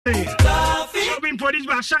for this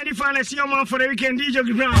was shiny finance your man for the weekend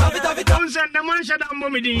DJ Brown. Don't send the man shut down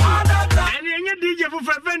mommy. And then DJ for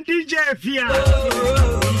friend DJ Fia.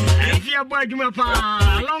 And Fia boy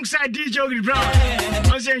alongside DJ Brown.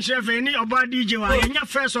 Don't chef any about DJ and your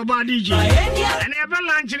first about DJ. And ever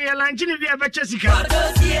lunch if you ever Jessica.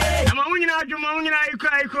 I'm a winner, you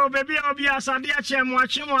cry, baby, I'll be a Sadiachem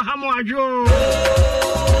watching or Hamo Joe.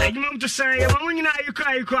 I want to say, I'm a winner, you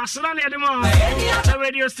cry, cross the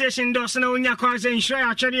radio station does know when you're causing share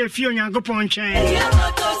actually a few young punch.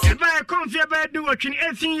 If I come here, bed do watching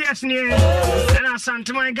 18 years near. And I sent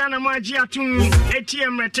to my Ghana Magia to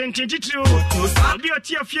ATM 1022. I'll be a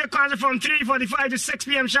tier of your concert from 3:45 to 6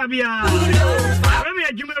 p.m. Shabia. I'm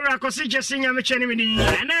a Jumera Cosija singer, Michelin.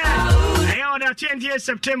 And I order 20th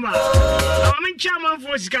September. I'm in Chairman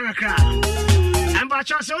for Skakra. And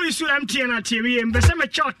but I saw you empty and TV and Besame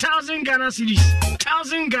 1,000 Ghana cedis.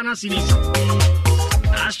 1,000 Ghana cedis.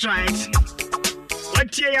 That's right.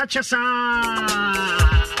 What ya chasa?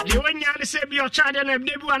 The one you say be your child and a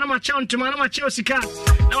baby and I'm a chant to my Chelsea.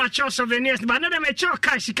 Now a choice of Venice, but another may choke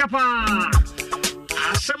Kashikapa.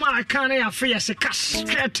 Some I can't afford a cash.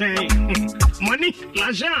 Money,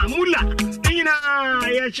 Laja, Mula, Nina,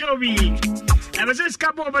 Yachobi. I was a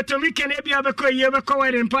couple of to me can be a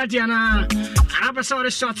wedding party and I saw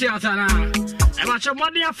the short theater. I watch a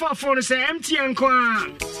money for phone say empty and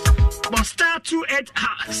Kwan. But star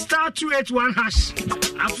 281 hash.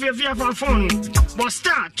 I feel via for phone. But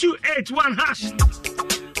star 281 hash.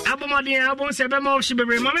 Abomadi abon se be mo shibe.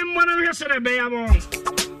 Mama mwana we se be abon.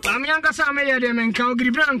 Am yanga sa me yede men ka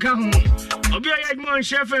ogri branka ho. Obi oya mon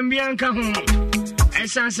chef mbianka ho.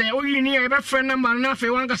 Esa say o yini e be friend number na fe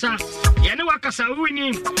wanka sa. Ye ne wakasa o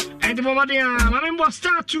yini. And the mama dia mama mbo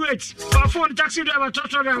star 28 for phone taxi driver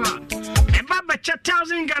toto driver. E baba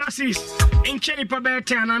 1,000 Ghana cedis. In Cheni pa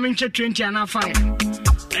beta and I'm in 20 and 5.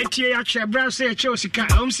 Etie actually browse say Chelsea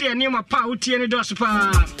can see a name of power Tiani dos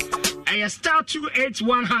pa. I star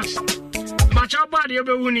 281 hash. But your body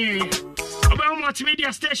over Wuni. About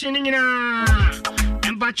multimedia station in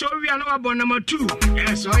and but we are now about number 2.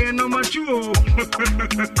 Yes, I am number 2.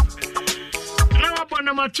 Now about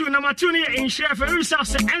number 2 in chef every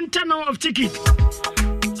sauce enter no of ticket.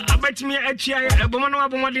 I bet me actually a woman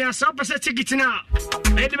of Momadia Supper ticket now.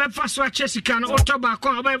 I did first watch Jessica and October.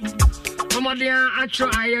 Momadia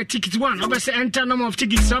actually ticket 1. I bet enter number of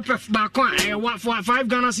tickets up back on. I want for 5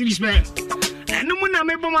 Ghana cedis back. And no one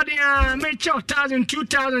made Momadia made 1,000,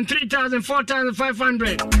 2,000, 3,000,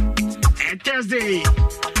 4,500. And Thursday.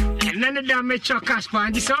 And then they made your cash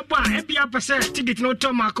and this up and be up a ticket no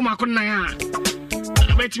Toma Kumakunaya.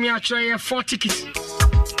 I bet me actually 4 tickets.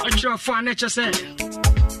 I try for nature said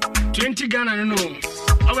 20 Ghana no.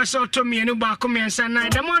 I saw to me and back me and said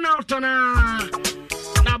night. The one out on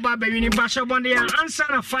now baby in Basha one day answer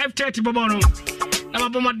 5:30 Bobono. Now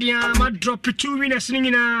Bomadia my drop 2 winners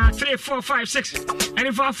singing 3, 4, 5, 6. And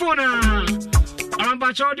if I phone I'm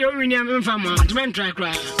batch all the winning infama to men track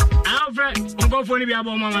right. Alfred go for any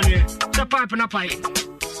about mama there. The pipe and a pipe.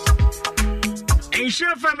 And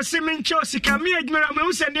sure from Simon Chelsea can me admire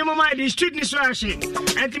me send him my the street is rushing.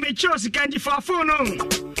 And to me Chelsea can for phone on.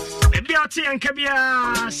 Maybe I'll see and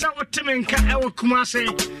Kabia Sour Timin can ever Kumase.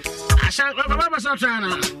 I shall remember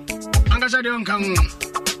Sotana. Angasa don't come.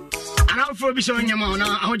 And I'll for be showing your man,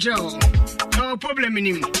 Hojo. No problem in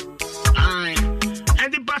him. Aye.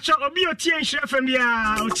 And the batch of your tea chef from the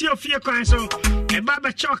Ofie Kwanso. A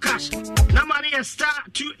baba chokas. Namari star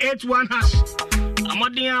 281 hash.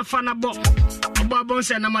 Amadia Fanabo. Babon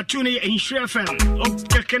said number 2 in Shrefen.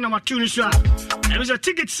 Okay, number 2 is right. There was a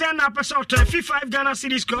ticket sent up a sort of 55 Ghana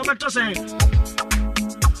cedis go back to say.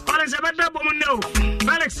 What is about double no?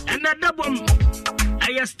 Alex and that double.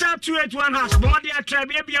 I star 281 hash. Bomadia tribe,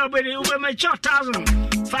 maybe I'll be over my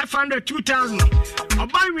 1,500, 2,000. Or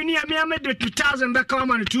buy we near me, I made the 2,000 back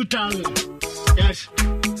on 2,000. Yes.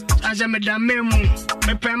 As I made a memo,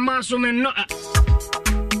 a pen mass woman, no.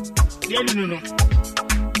 You don't know.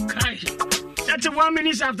 That's 1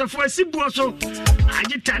 minute after 4 Sibo. So I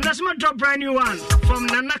get time. That's my drop brand new one from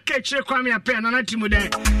Nanake Kwame Pen and Timude.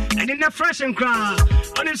 And in the fresh and crowd,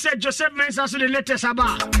 only said Joseph Mensah to the latest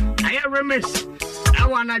about. I am remiss. I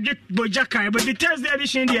want to get Bojaka, but the Thursday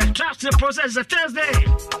edition there. Trust the process of Thursday.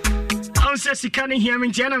 I say, can't hear me.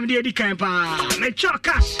 Tiana, the Campa. Make your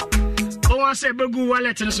cash. But once say, Bogu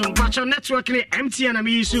wallet and some patch on networking empty and I'm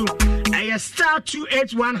used to. I star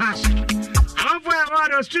 281 hash. I'm for a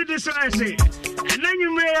lot of street this I say. And then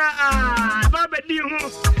you may Baba Dio.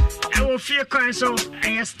 I will fear Kwanso.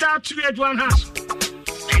 I star 281 hash.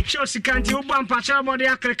 I chose the country Uban Pacha body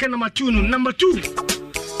number 2. Number 2.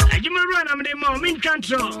 I give me run. I'm the mom in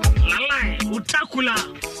control. La line. utakula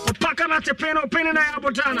upaka na tepeno pene na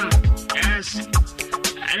abotana yes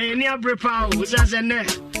ani ni abrepa uzazene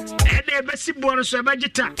ede besi bono so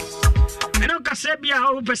ebagita eno kase bia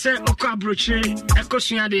o pese okọ abrochire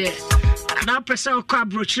ekosua de ana pese okọ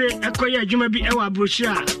abrochire ekoye adwuma bi ewa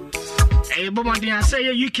abrochire a bomodin ase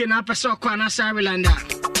ye UK na pese okọ anasa Irelanda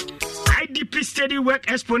IDP Steady Work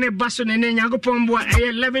Expo ne baso ne nyagopon bo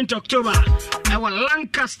 11th October our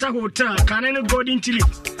Lancaster Hotel Canano Golden Tilly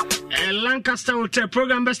Lancaster Hotel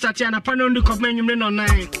program best start na panondu comment no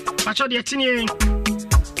 9 pacho de tini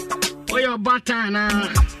oyo batana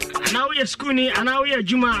na we school ni ana we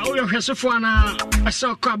adwuma oyo hwesofo ana asa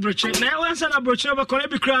okọ abroche na we ansa na abroche ba kono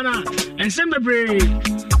bi kra na ensem bebre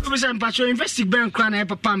we say pacho investi bank kra na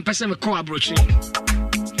papa mpese me ko abroche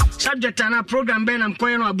subject ana program ben am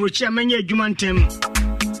koye no abroche amanye adwuma ntem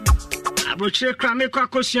abroche kra me kwa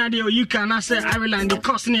kosua de you can say Ireland the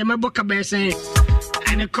cost na me boka be say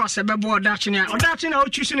and the cost e be bo dachi na o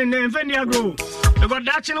choose ni na veni agro e go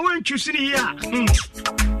dachi na wan choose ni here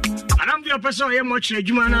I'm your person here much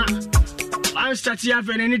Jumana. I start here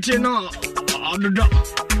for anything no ododo.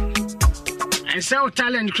 And so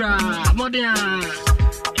talent cry more than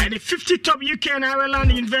the 50 top UK and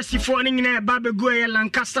Ireland University for in Babego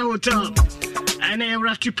Lancaster Hotel. And a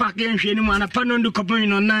Ratu Park game anyone a panondu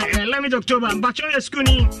company on 11th October. But your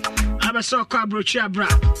schooling I saw car brochure bra.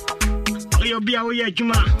 You'll be away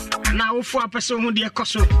Juma and now for a person who dear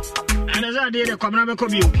Koso. And as I did a community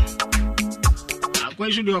cobu. Where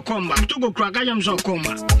should you come back to go crack? I am so come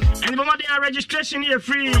back. And the registration here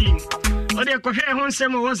free. Or the coffee home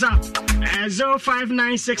semo was up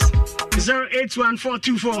 0596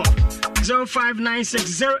 081424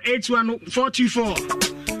 0596 081424.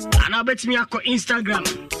 And I'll bet me I call Instagram.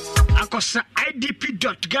 I call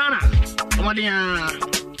idp.ghana.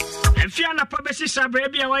 If you're not publishing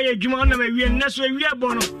Sabrabia, why you want to be in this way, we are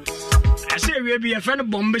bono. I say we be a friend of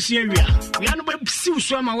Bombay area. We are not see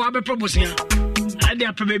some of our proposing. They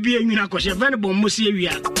are probably in a question very bomb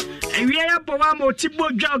area. And we are Boamo Tibo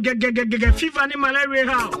Jog fever and malaria.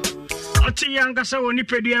 How? Oti Yanga so only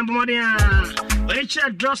pedium modia.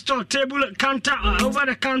 Richard drugstore table counter over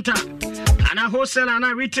the counter. And a wholesale and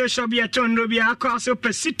a retail shop be a ton be a cost of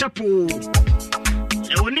pesitapo.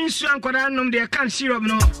 And when in Swan Quadanum, they can't syrup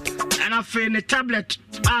no. And I feel the tablet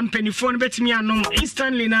and penny phone bet me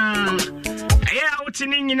instantly now. Yeah, what's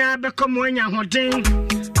in a become when you're holding.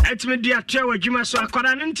 It's me dear Chow Juma so I caught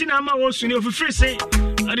an antenna was in your free say.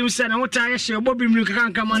 I didn't say I want to ask you Bobby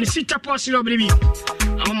Mukan come on sit up possible of baby.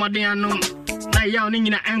 Oh my dear no na yawning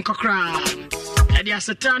in an anchor crowd. And the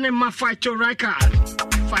Satan my fight to Rika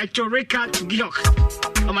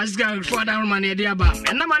Glock. I must go for down money dear bar.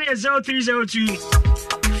 And the money is 0302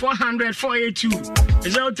 400 482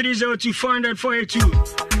 0302 400 482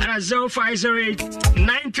 and 0508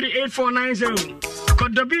 938490.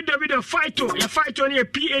 www.fighto your fight on your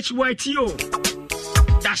PHYTO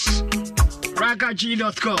that's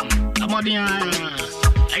ragag.com. I'm on the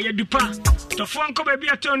dupa the phone come be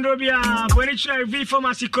a tondobia furniture V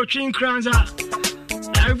pharmacy coaching kranza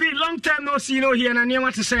I be long time no see no here na near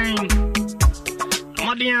what to say. I'm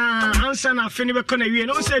on the answer na finibe kona we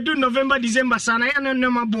no say do November December sana ya no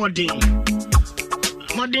my body.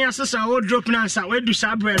 I'm on the answer sa o drop na answer we do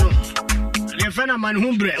sabre no. Fena man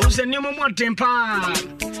humbre o se nemo mo tempa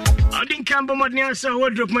I didn't come by my so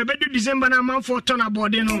wardrobe my bed December na man for ton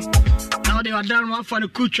aboard no now they are done one for the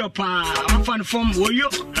kucho pa one for the form wo yo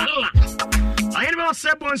Allah I hear about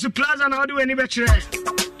Sebon's Plaza now do any better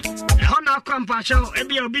how now come pa show e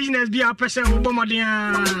be your business be a person wo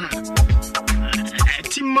bomodin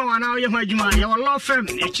team mo na yo hwajuma your law firm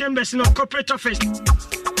e chambers no corporate office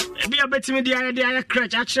be a bit me the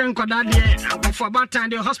crutch action kwada de for about time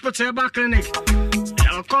the hospital back clinic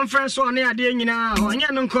conference on here de nyina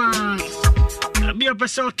onya no kwa be a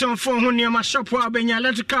person ton phone ho near my shop wa benya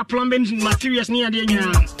electrical plumbing materials near de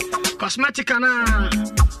nyina cosmetic na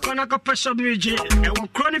kona ko person meje e wo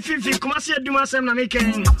chronic finfin kuma se aduma sem na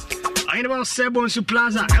meken I know Sebon's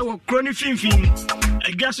Plaza e wo chronic finfin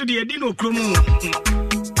e gaso de edi no kromo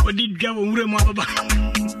odi dwa wo wure mu ababa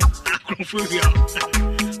akrofobia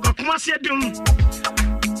kuma se dum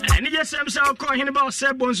and you just am call him about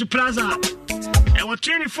Sebon's Plaza and what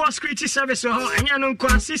 24 security service ho anya no kwa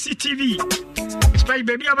CCTV spy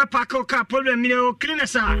baby aba park car problem me o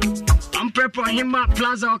cleaners am prepare him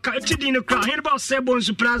plaza o ka chidi no crowd him about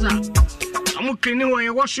Sebon's Plaza am clean ho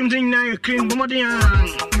your washroom thing na clean bomodin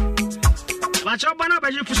but your bana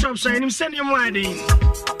baji push up so him send him wide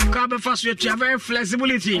ka be fast with your very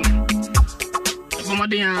flexibility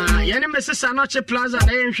bomodin ya ne mesesa no che plaza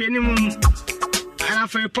na yenhwe ni mu ana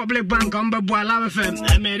for public bank on bebo ala fm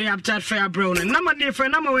emeri aptat fair brown na ma dey for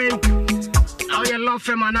na ma we Our your law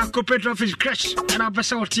firm and our corporate office crash and our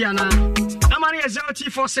vessel Tiana. I'm here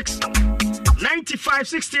 0T46 95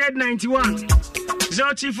 68 91.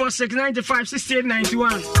 0T46 95 68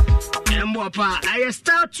 91. And Wapa, I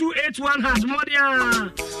star 281 has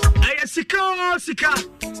Modia. I Sika.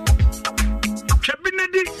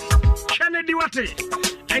 Kennedy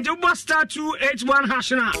Wate. And you must star 281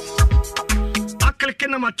 hash now. Click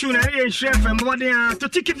number 2 and share from Modia to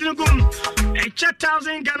ticket in the room. A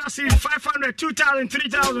 1,000 Ghana cedis, 500, 2,000,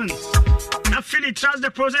 3,000. I feel it trust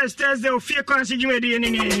the process. Thursday, Ofie Kwanso in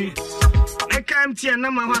I can't see a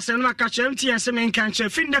number was and I catch empty and semen cancer.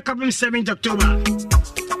 Fin the cup 7th October.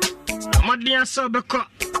 Modia saw the cup.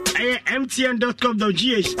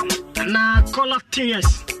 mtn.com.gh and color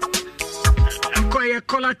tinners. Acquire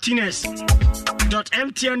color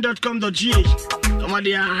tinners.mtn.com.gh. Your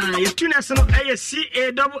tunes no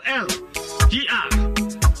CALLGR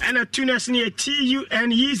and a tunes near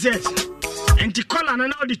TUNEZ and the color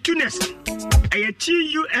and all the tunes a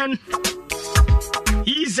TUNEZ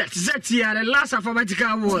Z here the last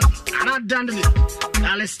alphabetical word and I done it.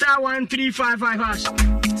 I'll star 1355 hash.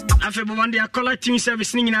 I feel one day I color tune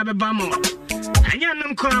service in Ababamo. And you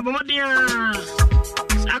know,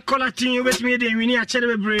 I color tune with me, then we need a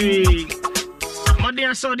cherry break.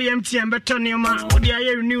 Modia saw the MTN better Neoma, or the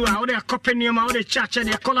air new, or the copy Neoma, or the church,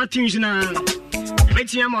 and the color tunes now.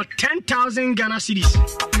 Bet me about 10,000 Ghana cedis.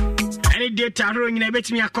 Any data rolling in a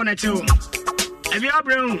bet me a connect to. Have you ever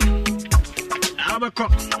brown? I'll be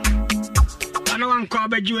caught. I know I'm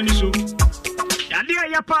called by you and so. Yadia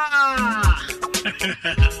Yapa.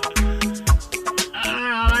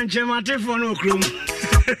 Alan Chamate for no crew.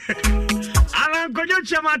 Alan Kojo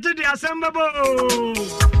Chamate the assemblable.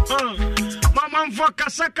 Mamma for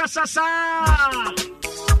Casa.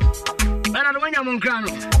 But I don't want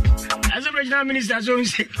Moncrano. As a regional minister, as you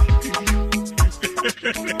say.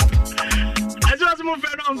 As was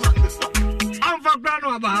moving on for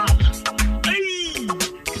Grano about. Hey,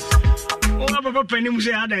 oh, Papa Penny Muse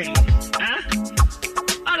Ade.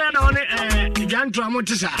 I don't know, Jan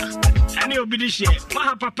Tramotisa. And you'll be this year.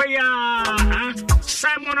 Maha Papaya,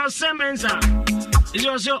 Simon or Semenza. Is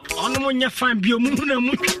also on the one you find Biomuna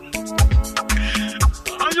Muk.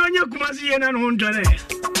 On your Kumasi and Hundred.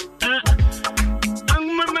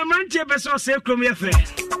 My man, Chepeso, safe from your fair.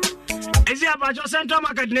 Is it about your central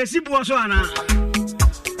market? Nesibu was one.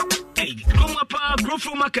 Hey, come up, grow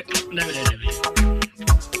for market.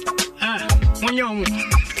 Munyo.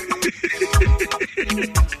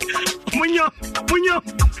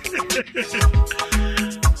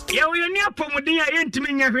 Yeah, we are near Pomodia,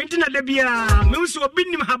 Intimina, Rentina Debia. Most of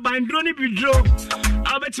Binim have been drawn if you draw.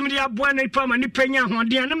 I'll bet me the Abuana Pam and the Pena,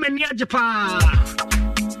 Hondiana, Mania Japan.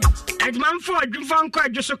 And man for you found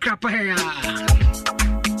quite just a crap hair.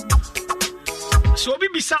 So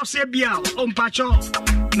be South Sabia on Pacho,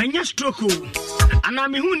 Mania stroke. And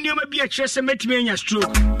I'm who knew me be a chess and met me in your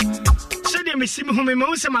stroke. Said they may see me whom I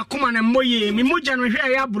most of my command and moye, me mojan with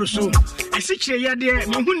hair brusso. I sit here, dear,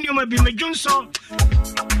 me who knew me be my Johnson.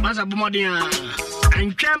 Maza Bumodia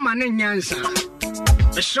and Chairman in Yansa.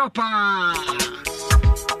 The shopper.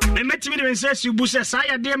 I met me and says you bush as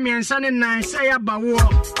I dear me and son and I say about war.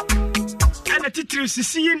 And the title is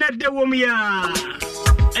seeing that the woman.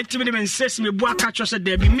 Activity says me boy catch us a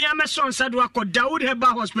Debbie. Me and my son said work or Dawood Heba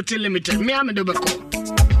Hospital Limited. Me and the Bako.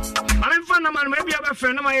 I'm fun man, maybe I'm a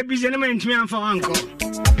friend of my business to me and for uncle.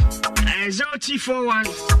 0T41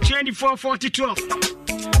 2440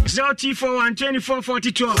 0T41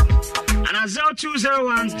 2440 and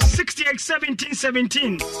 0201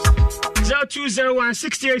 681717 0201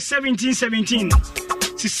 681717.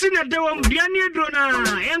 Sisina de wam biani drona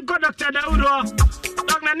enko Dr. Daudo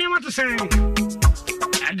Dr. Nima to say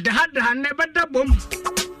had never double.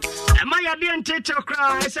 Am I a dear teacher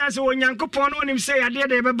cry says when Yankopon on him say I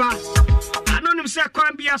did a baba. I know him say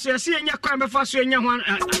crime be as you see in your crime before you in your one.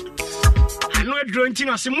 I know it drawing to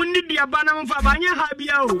us. Mundi be a banana for Banya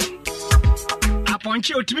Habio. Upon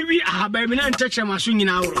you to me, I have been and touch my swinging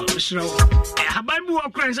out. So I have been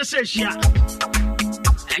walk around the session.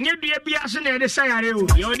 And you be a biasin at the side.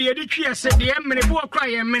 You're the editor said the many walk cry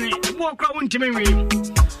a minute, walk around to me.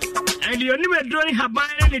 And you're never drawing her buying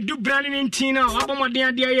any do branding in Tina, up on my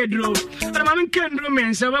dear drove. And I'm can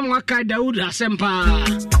romance, so I'm Wakai Dauda Sempa.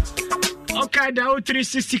 Okay, Daud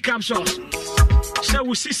 360 capsules. So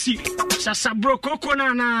we see Sasabro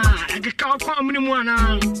Coconana, and the cow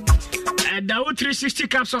communiana. Daud 360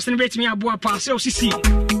 capsules and bet me a boa pass, so see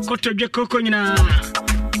Coto Coconina.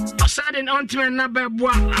 A sudden ontman number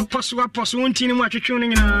bois, a post one team what you're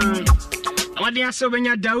tuning in. What they are so when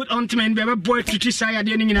you're Daud ontman, baby boy to Tisaya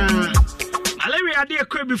Denina. Malaria, dear,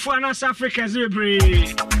 could before North Africa's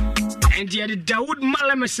library. and the Dawood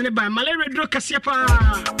Malamasine by Malaria Drocasiapa.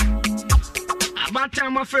 About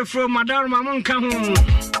time I fell from Madame Mamonka home.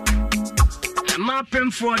 My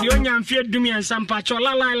pen for the onion feared me and some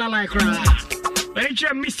pachola like cry. When it's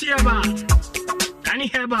your Missiaba, Danny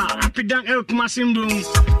Heba, Happy Dan Elk Massimboom,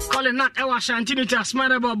 calling not our Shantini to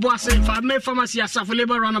smart about boss if I made pharmacy as a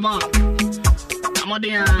labor runabout. I'm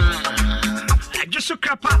I just so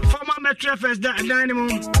crap up for my metro first dynamo.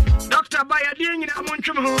 Doctor by a day in a month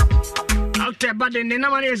out there, but then the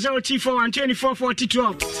number is 0T4 and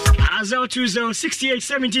 244012 020 68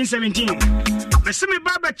 17 17. The semi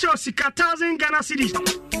Baba Chelsea 1,000 Ghana cedis.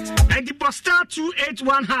 And the Bosta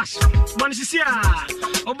 281 hash. Bonisia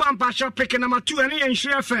Obam Pasha pick number 2 and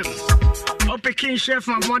Nhyira FM. O picking chef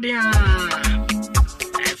from Modia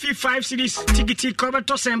 5 cities Tigiti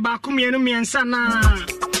Cobertos and Bakumi and Sana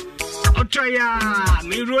Otoya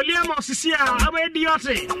Mirolia Mosisia away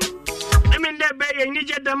diote. I mean that bay and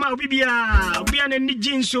Niger Dama Bibia Bian and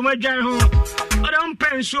Nijin so much home. I don't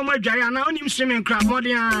pen so much I now him swimming crab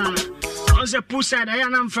Modia. On the pool side, I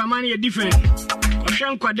am from money different.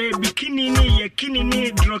 Oshanko de bikini ni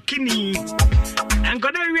yakini drokini. And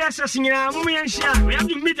got we assessing in our movie and share. We have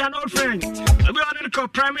to meet an old friend. We are call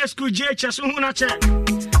primary school JHS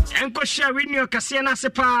Uhunache. And go share with you Cassiana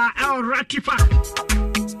Sepa our Ratipa.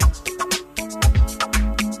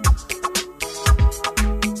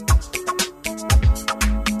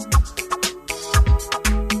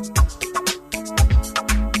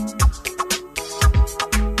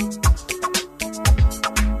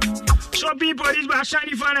 People, this was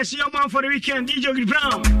shiny fun. I see your man for the weekend, DJ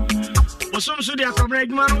Brown. But some say they are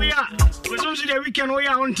coming man, we are. But some say the weekend, we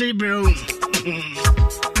are on table.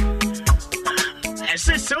 I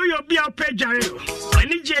say, so you'll be out pay Jerry. I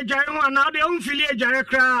need Jerry one now, they don't feel a Jerry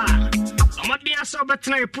cry. I'm not the answer, but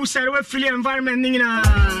tonight, push away free environment.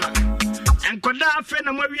 And Koda friend,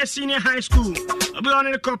 I'm where we are senior high school. I'll be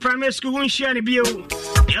on the primary school, won't share the bill.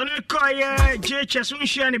 The only call JHS won't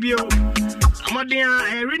share the bill.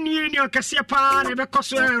 Amadia reunion Kasiapa never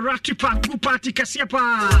cost a ratipa party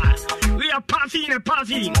Kasiapa. We are party in a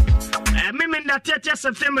party. Memen that 30th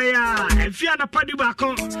September if you are the party back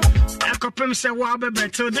on I copem say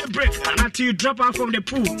wabe till they break and until you drop out from the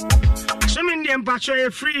pool. Some Indian battery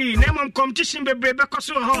free name on competition be because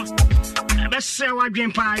so hot. Best say what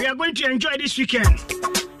dream pie. We are going to enjoy this weekend.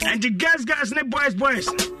 And the guys and boys.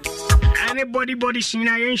 Anybody seen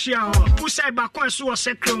I ain't sure. Push side back one so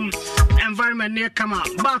second environment near come out.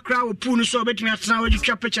 Background pool so between us now you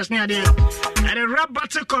cap pictures near there. And a rap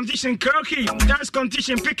battle competition, karaoke, dance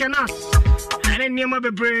competition, picking up. And then near my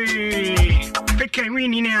baby picking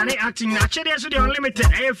winning and acting. Actually, so they're unlimited.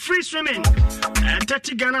 A free swimming.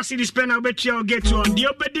 30 Ghana cedis spend I'll bet you'll get to on the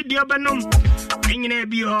Obenum. And you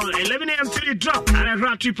be all 11 a.m. till you drop at a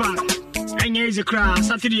rat trip. And here's a crowd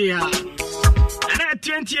Saturday. And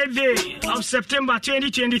 28th day of September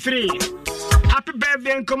 2023. Happy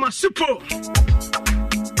birthday and come a super.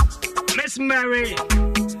 Miss Mary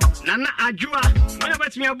Nana Ajua. When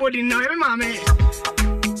about me body now, mommy.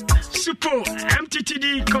 Super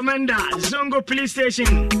MTTD Commander Zongo Police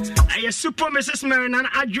Station. I super Mrs. Mary Nana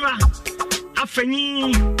Ajua.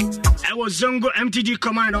 Afeni. I was Zongo MTD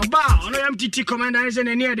Commander. Bow, no MTT Commander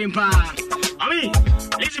isn't near them. I mean,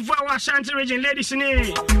 this is for our Shanty region, ladies and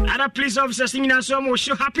other police officers singing us so much.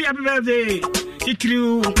 Happy birthday. It's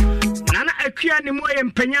true. Nana Akia Nimo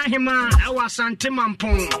and Penya Hima, our Sante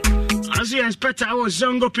Mampong. As you inspector, our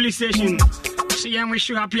Zongo police station. See, I wish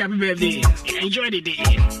you happy birthday. Enjoy the day.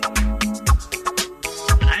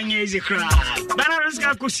 I'm easy crowd.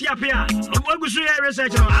 Banaraska Kusiapia. Ogusuya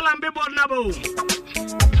research. Alambe Bodnabo.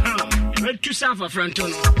 Red to Safa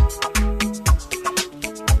Fronton.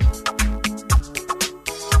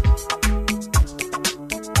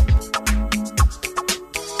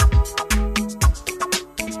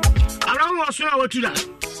 So I to that.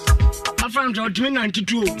 I found out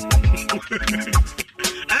 92.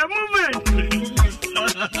 I'm moving.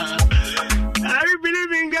 I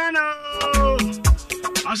believe in Ghana.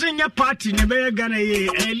 I sing your party in Ghana,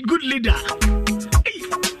 a good leader.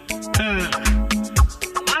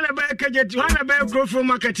 One about grow from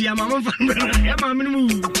market. I'm a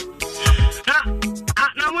move.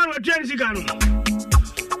 Now one returns again.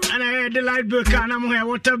 And I had the light book and I'm here,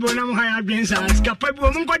 water, but I'm here, being size. Capable,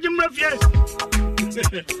 I'm going to move here.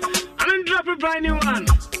 I don't drop a brand new one.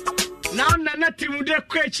 Now, nothing would have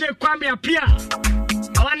quite Kwame appear.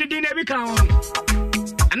 I want to do every count.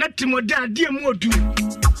 And nothing would that dear more do.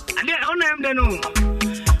 I didn't honor him then.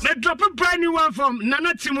 May drop a brand new one from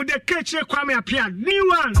Nana Timude Ketche Kwame appear. New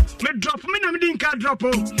one. May drop me, I didn't drop.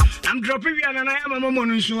 I'm dropping you and I am a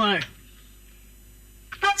moment.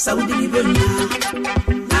 So we didn't even know.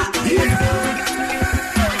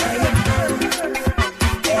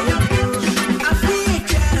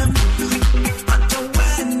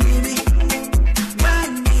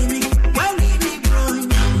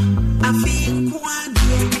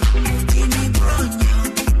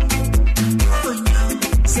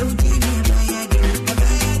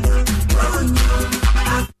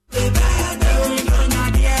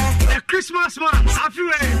 Christmas man,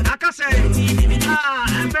 I can say,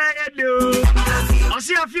 I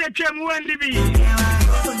see a few came when they be.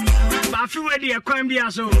 I feel ready a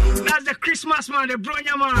Quambia so. That's the Christmas man, the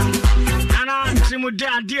Bronya man. And I'm saying,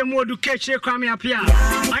 dear more to catch a crummy up here.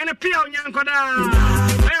 I'm a peer on Yankoda.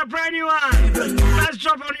 A brand new one. Let's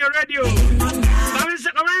drop on your radio.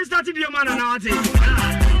 I'm starting your man and Artie.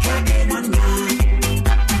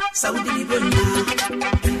 So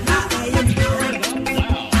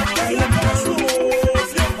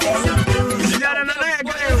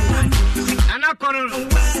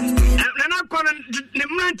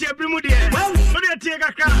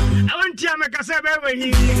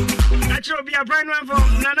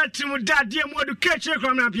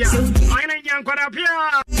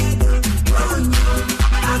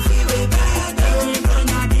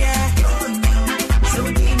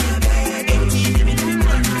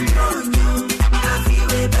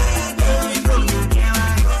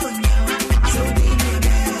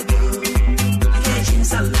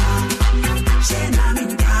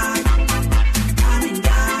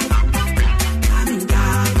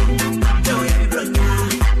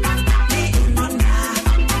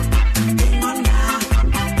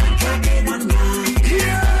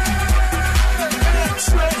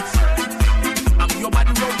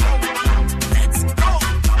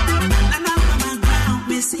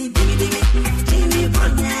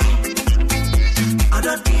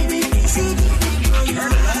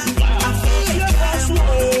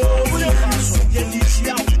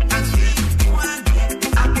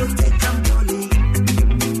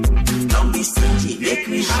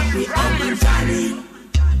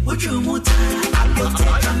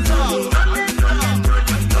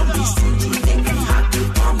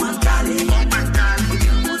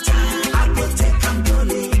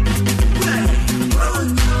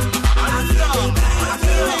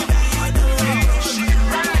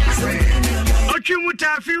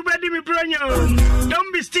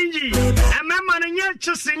don't be stingy. And my man and yet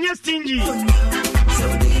just stingy. And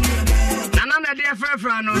I'm not there for a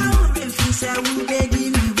friend.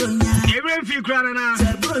 Even if you cry now.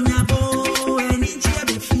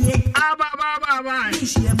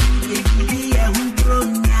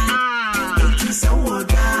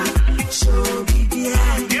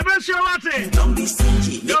 Don't be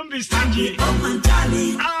stingy. Don't be stingy.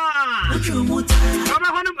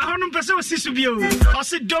 I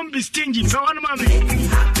said, don't be stingy. Don't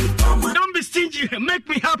be stingy. Make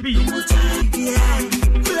me happy.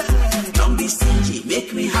 Don't be stingy.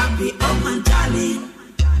 Make me happy. Oh, my darling.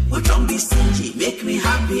 Don't be stingy. Make me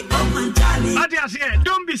happy. Oh, my darling.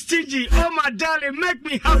 Don't be stingy. Oh, my darling. Make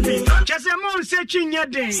me happy. Just a moment searching your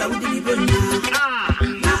day. So we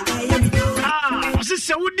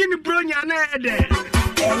didn't bring your name.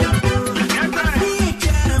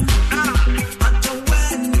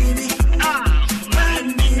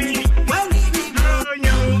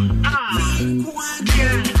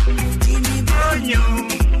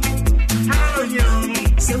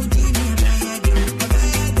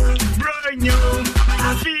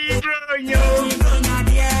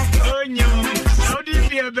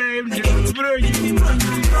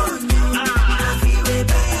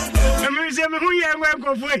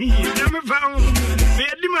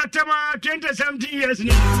 Years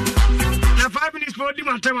now. 5 minutes for the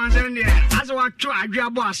matter, as I try,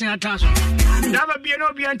 grab boss and task. Never be an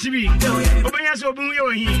obian TV. Obias open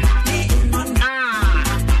your here.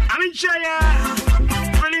 I'm in Chaya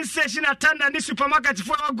filling station attendant the supermarket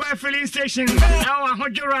for our guy filling station. Now I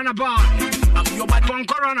want you run about. Your bad one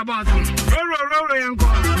run about. Roll and go.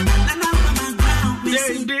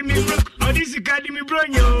 They me broke. Oh, this is Academy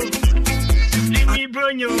Bronyo. Leave me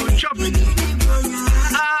Bronyo. Chop it.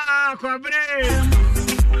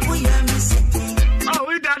 Oh,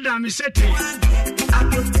 we done me set it.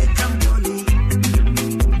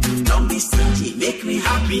 Don't be stingy, make me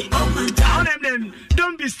happy. Oh, my darling.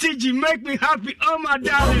 Don't be stingy, make me happy. Oh, my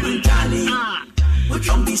darling. Oh, my darling.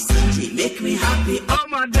 Don't be stingy, make me happy. Oh,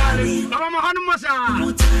 my darling. Oh, my honey,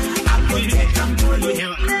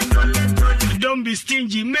 Don't be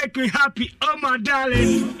stingy, make me happy, oh my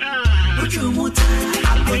darling.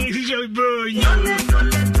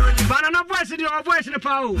 But I'm not voicing your voice in the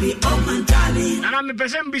power. And I'm a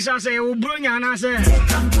person besides a Brunya and I say,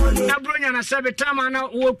 Brunya and I said, the time I know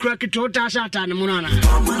will crack it to Tasha and Munana.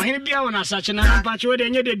 I be on such an patch where they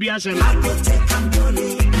need to be as a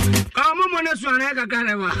come on, this one, I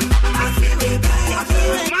can't.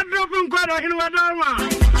 My dropping quite in what I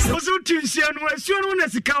was so teasy and was soon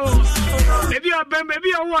as a cow. Maybe I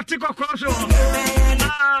want to go across.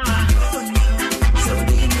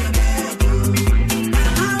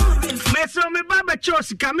 So me baba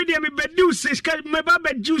chose comedian me beduce me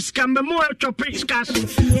baba juice can be more topic cash.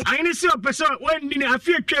 I need see a person when I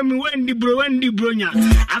fear came when the bronya.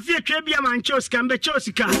 I fear Trebia man chose can be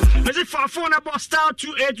chosica. Was it for phone about star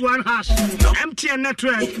 281 hash MTN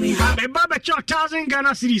network? Me baba chose 1,000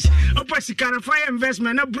 Ghana cedis. Opposica fire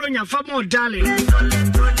investment no bronya for more darling.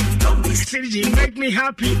 CG make me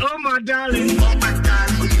happy, oh my darling.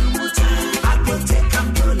 I will take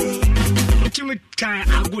control.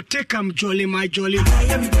 I go take him jolly, my jolly.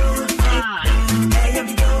 I'm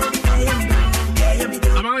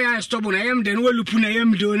stubborn. I am then well upon I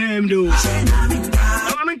am doing I am do.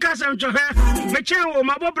 I'm in Casa to her. My channel,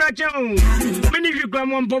 my Bobra channel. Many you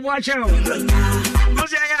come on Bobo channel.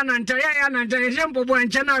 Because I am and Bobo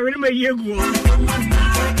and Channel, I remember you go.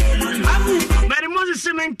 But Moses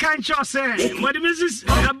Semen can't say, but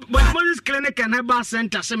Moses Clinic and Herbal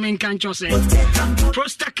Center Semen can't say.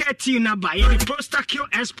 Prostacate by the Prostacure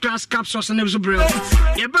S Plus capsules and Nebzubro.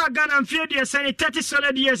 Your bag and fear dear, send 30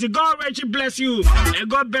 solid years. God, Richard bless you, and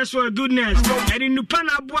God bless for goodness. And in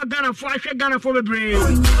Nupana Boa Ghana for Ghana for the brave.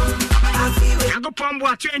 I go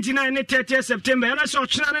Pomboa 29 and 30 September, and I saw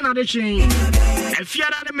China and the chain. And fear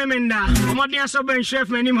that the Memenda, Modia Soben Chef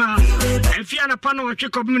Menima, and fear a panel of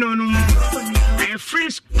Jacob Minon. A free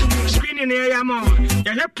screening area more.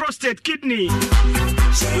 You have prostate, kidney,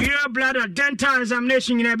 your bladder, dental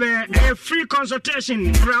examination in a free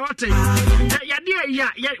consultation. Rawate.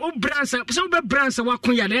 Yeah, brands, some brands are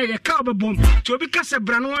walking there, a cowboy bomb. To because a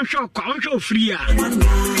brand one show, free.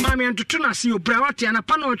 Mammy and to tuna see you, Brawati, and a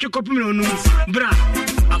panel of Jacob Minon. Bra,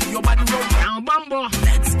 now Bambo.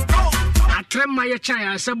 I trim my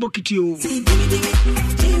child, Sabokitio.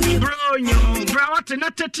 Bro, what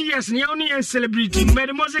not 30 years, the only celebrity,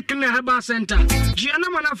 Mademoiselle in the Herbal Center. Gianna,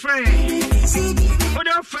 my friend. What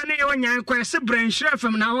are funny when you request a brain share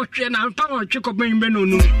from now, and I'll power check up in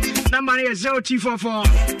Benonu. Number is 0T44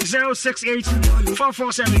 068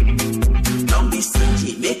 447. Don't be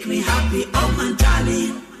stingy, make me happy, oh my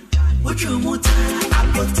darling. What you want,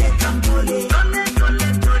 I will take control.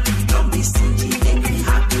 Don't be stingy, make me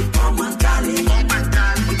happy, oh my darling. Oh my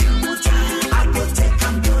darling. What you want, I will take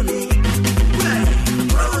control.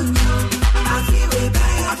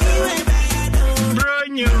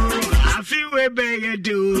 I feel way better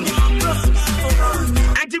do.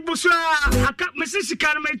 Antibuswa, I cut my sister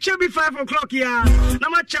can make chubby 5 o'clock here. Now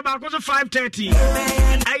my chabak was 5:30.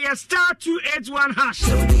 I star 281 hash.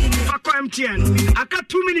 Fuck MTN. I got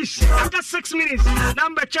 2 minutes. I got 6 minutes.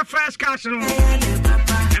 Number chef first cash.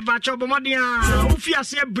 But Chobomodia, Ofie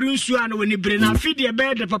say Bruce and when he bring a feed your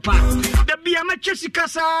bed, papa. The be a Chessica.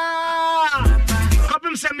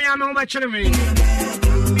 Copim send me a number me.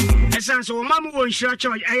 So, Mamma won't share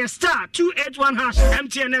charge. I star 281 hash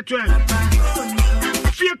MTN network.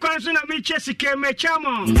 Fear Kwanso na me Chessica, my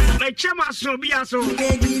chama, so be so.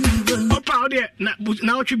 Up out there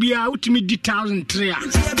now to be out to me 1,003.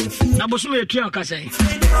 Now, was me a trio, say.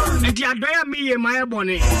 And the adore me and my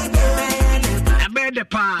bonnet. The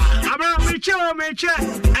pa. Abraham Meche,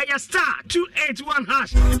 I star 281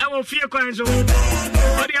 hash. I will fear Kwanso.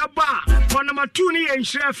 Or the bar for number 2 near in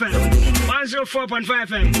Sheffield 104.5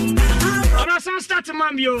 FM. On our son start to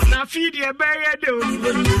Mambio, now feed your barrier do.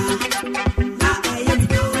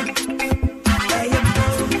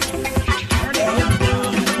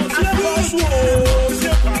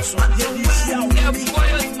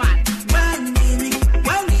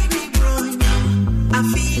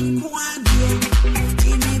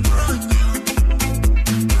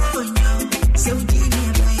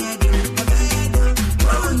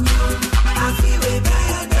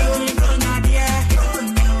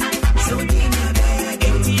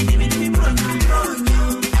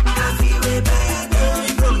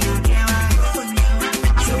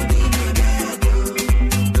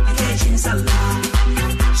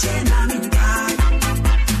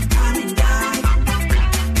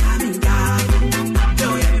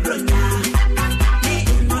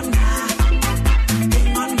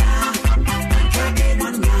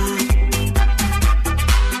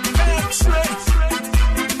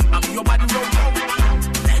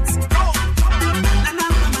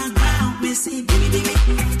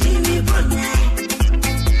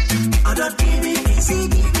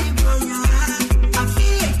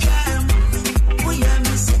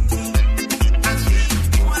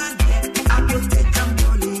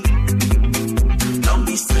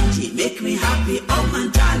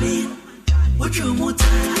 darling. What you want?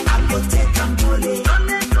 I go take and bully.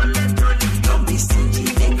 Don't be stingy,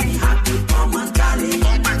 make me happy, oh my darling.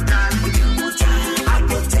 What you want? I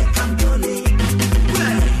go take and bully.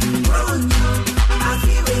 I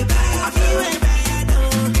feel way bad,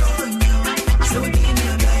 so give me a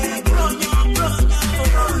bag, I feel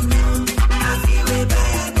way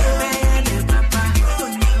bad, papa,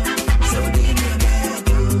 so give me a bag,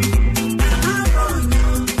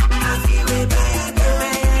 I feel way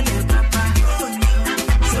bad, papa,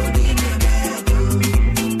 so give me a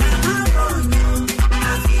bag, I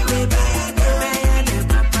feel way bad,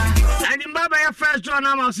 papa. And in Baba first draw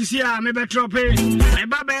number, Sisia, maybe drop it. My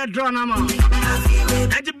Baba draw number.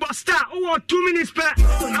 And the boss star, 2 minutes per.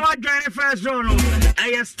 Now I join the first draw.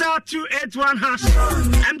 I star 281 hash.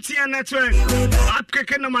 MTN network.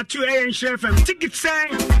 Upkick number 2 A and Share FM. Ticket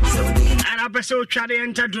sign. And I episode try to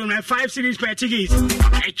enter drone. 5 cities per tickets.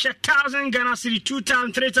 I check 1,000 Ghana City,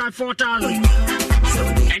 2,000, 3,000, 4,000. And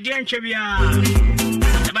then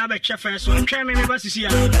Chevia. Baba check first one. Try me, maybe Sisia.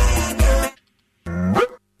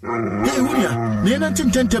 Hey, Unia, me and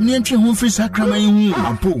Tintam, me and Chim Free Sacrament,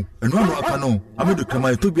 and Pooh, and one more pano. I would come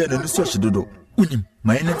out to be an associate. Unim,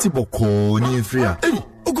 my Nancy Boko, near Freya. Hey,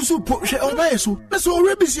 Okusu Porsche or Basso, that's all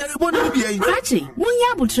Rebis, I want to be a Cratchy,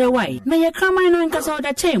 Munya Butcher away. May a crummy no Caso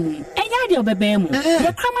da Chemu, and Yadio Bebemu,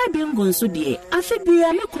 the crummy being gone so dear. I think we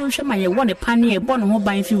are not crucial, my one a panny, a bon who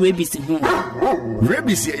buying few rabies in home.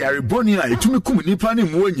 Rebis, I rebonia, to me come nipani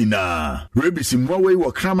moina. Rebis in one way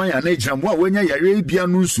were crammy and age and what when I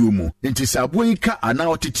Arabian Nusumu. Into Sabuika and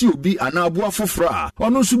now Titubi and now Boafofra,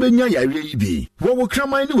 or no Subenia Yaribi. What will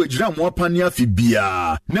crammy no jam more pania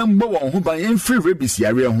fibia. Number one who buy in free Rebis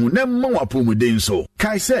area who nem more pomudenso.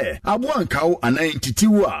 Kaise, Abuan cow and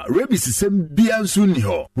 92 Rebis sem bian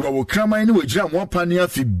suniho. What will crammy no jam more pania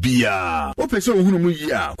fibia. Opeso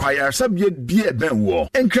Humuya, choir subject beer benwo,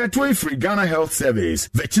 and Cratway free Ghana Health Service,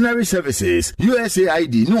 Veterinary Services,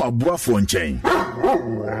 USAID no abua phone chain.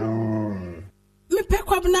 Me pe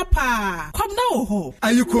kwabna pa. Kwabna oho.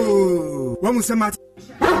 Ayuko. Wamusema.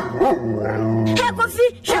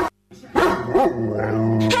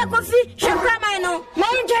 Hey, Kofi, Shakramano,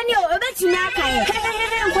 Mount Janio, a bit in Naka. Hey,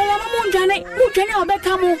 Mujane,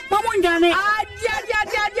 Obekamo, Mamundane.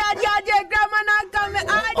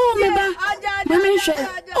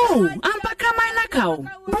 Oh, I'm Pacamana cow.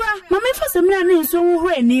 Mamma for some running so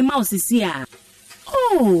rainy mouses here.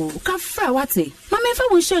 Oh, Kafra, what's it? Mamma for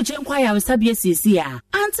we should inquire with Sabias here.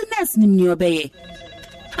 Antoinette, Nimio Bay.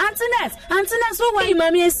 Antoinette, so why,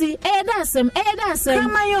 Mammy, see, Edasem,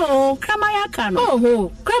 Kramaya can.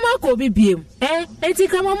 Oh, Kramako be beam. Let's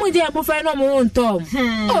come on with the friend of my own Tom.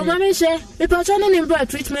 Oh, Mammy, we put on in a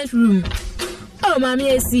treatment room. Oh,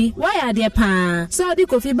 Mammy, see, why are they pa? So the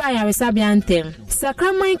coffee by our Sabiantem.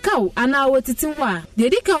 Sacramai cow, and now what it's in wa. The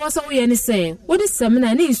Dicka was all any say. What is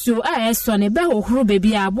seminar needs to ask on a bell who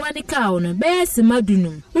baby a bonny cow, bears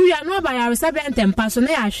madunum. We are not by our Sabiantem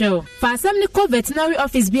personal show. For some the veterinary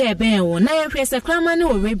office be a bear, now press Sacraman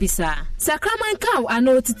or Rebisa. Sacramai cow, and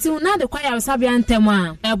no to now the choir of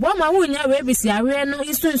Sabiantem. A woman who near Rebisia, we are no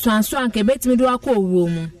instance to swank a bet me do a cool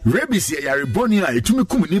room. Rebisia, Yaribonia, to me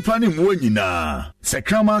come nipani moina.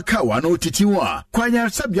 Sakrama cow, and no titiwa, choir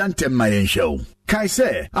Sabiantem my show.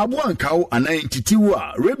 Kaise, Abuan cow and 92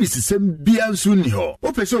 Rebis sem bian suniho.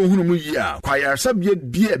 Opeso Humuya, choir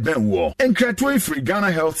subject beer benwo, and Cratway free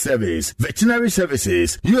Ghana Health Service, Veterinary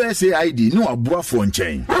Services, USAID no abua phone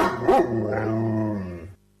chain.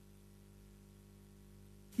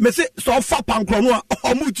 Mese so fa pankrono a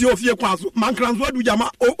omuti Ofie Kwanso mankranzo adu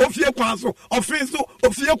jama Ofie Kwanso ofenso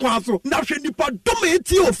Ofie Kwanso na hwe nipa dome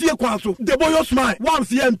eti Ofie Kwanso the boy smile one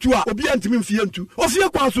fie ntu a obi antimi mfie ntu Ofie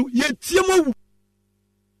Kwanso ye tie mo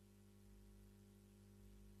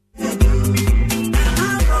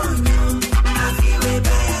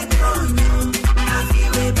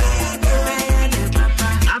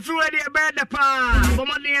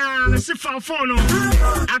phone.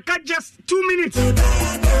 I got just 2 minutes.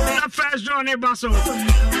 That first draw neighbor so.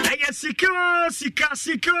 I get Sika.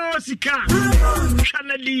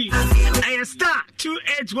 Chaneli. I star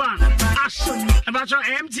 281. Ash. About your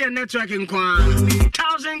MTN network in Kwan.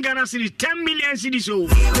 1,000 Ghana City, 10 million cities. So.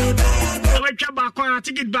 I will try back on a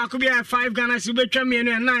ticket back. Be 5 Ghana City. We try me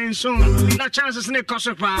and 9 so. That chances in the cost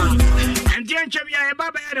of power. And then Chabia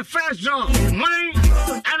Baba had the first draw. Mine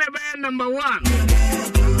and a band number 1.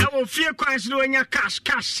 I will fear Kwanso when you cash.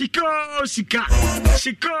 Sika. I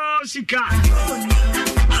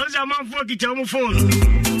was a man for the phone.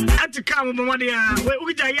 At the camera, Mamadia,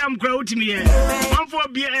 we got a young crowd to me. One for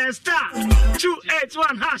be a star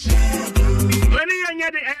 281 hash. When you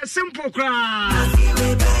are a simple cry,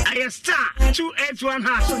 I star 281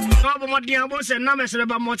 hash. Over what the ambos and numbers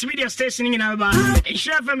about multimedia station in Alba. And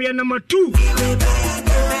share from your number 2.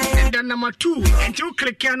 And then number 2. And 2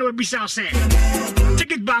 click can be say.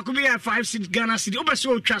 Ticket back will be at 5 6 Ghana City. Over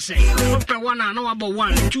so trust. Over 1 and no about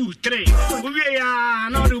 1, 2, 3. We are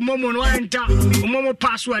not the moment one tap. Momo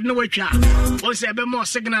password no way. What's a bit more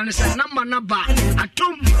signal and say number at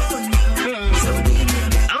home.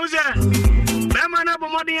 How's that? Bama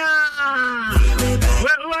Modia.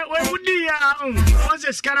 Where would you? What's a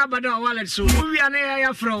Scarabada wallet? So we are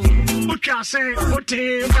near from Ucha say,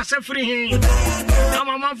 Ote, Free.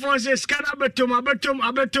 Mamma for says Scarabatum,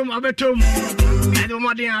 Abetum. And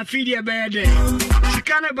Modia feed your bed.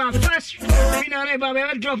 Scanaba first. We know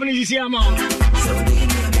about dropping his amount.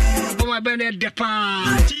 Oh, my bed at the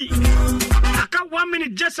party. I got 1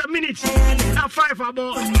 minute, just a minute. Now 5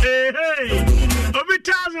 about. Hey. Over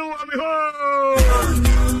 1,000 want me home.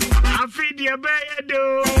 I feed your bed,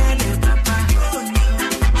 though.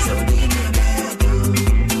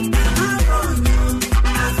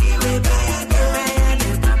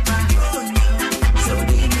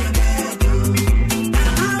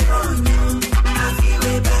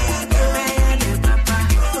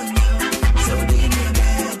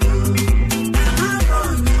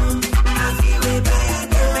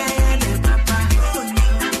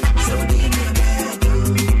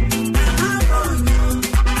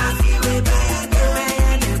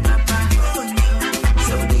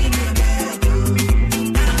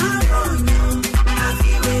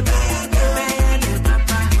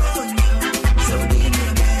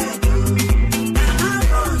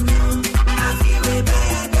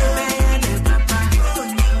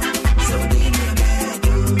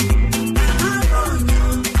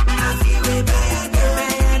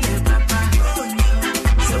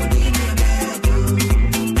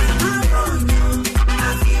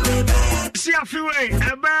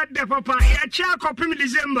 Papa, ya chako pimi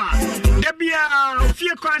December. Debia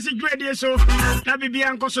Ofie Kwanso grade so. Na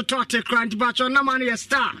bibia nko so tote crunch bacho na man ya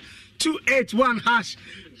star 281 hash.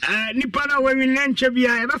 Nipa na we nanche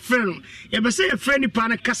bia e be freno. E be say e frɛ nipa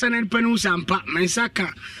na kasa na nipa no sampa.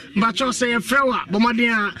 Mensaka. Bacho say e frɛ wa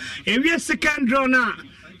bomaden a e wie second draw na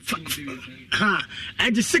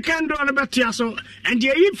and the second draw na betia so and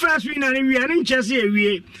the first winner we are in chese e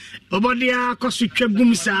wie. Obodia kosutwa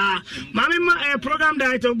gumsa mama ma program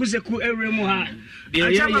director oguseku ewremu ha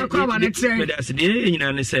achama kwa ba net say that's the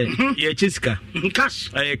nyina ne say ye chiska cash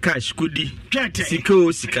kudi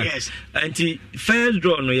sika anti first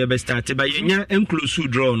draw no ye be start ba yenya inclusive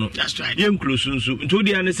draw no that's right ye inclusive nso nto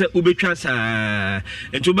dia ne say obetwa sa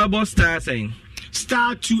nto ba boss star saying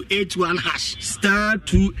star 281 hash star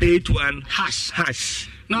 281 hash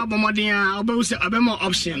now bomodia obuse abemo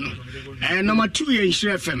option number 2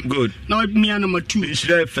 Nhyira FM good now me number 2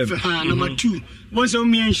 Nhyira FM number 2 once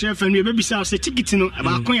me Nhyira FM we be say ticket no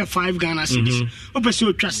about 5 Ghana cedis opese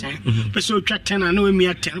otwa say opese otwa 10 and no me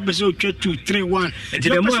 10 opese otwa 2 3 1 and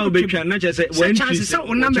the more obetwa na just say when chance say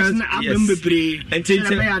on numbers na abem bebre and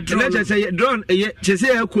na just say drone je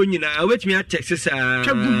say akonyina wetumi a text sa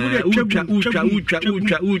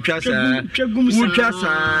ultra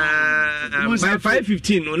sa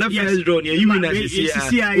 515 no na first drone you win as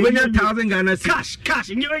here when 1,000 Ghana cash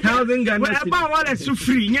 1,000 Ghana we about wallet so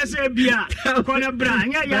free nyese bia kona bra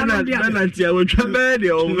nya ya no bia na tia we twa be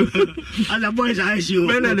de o ala boys I see you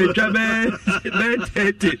men na twa be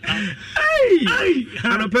 30 hey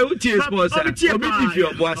ana pe utie sports obi fi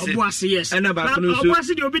oboase yes and about no so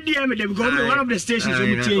oboase de obi DM dem because one of the stations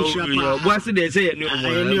obi change oboase de say no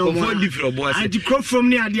for different oboase and the crop from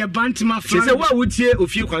near the bantima from say what would tie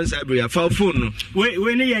Ofie Kwanso area for phone no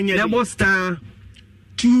we ne yenya double star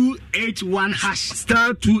 281 hash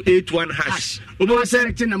star 281 hash obo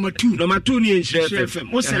select number 2 ni Nhyira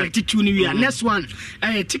FM o select 2 ni we next one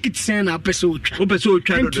ticket send na person otwa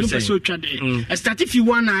do the same start if you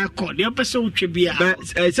want na call the person otwa bia but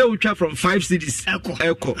say otwa from 5 cities echo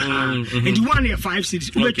and the one here 5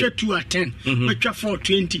 cities we twa 2 at 10 we twa 4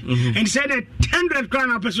 20 and say that 100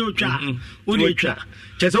 crown person otwa we twa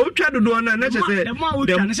just otwa do na just say the more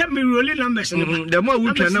otwa say me rolling numbers the more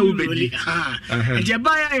otwa na we be and the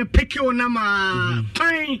buyer pick your number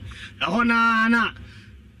fine na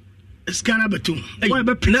scanner betum why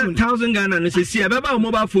be 1,000 Ghana no say see baba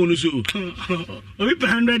mobile phone so obi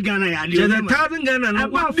 100 Ghana ya dey 1,000 Ghana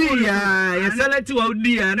no be ya select wa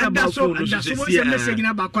di ya na ba phone so see message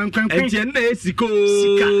na ba kwan enti na esiko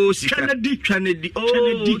Twanedi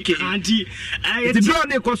okay anti the draw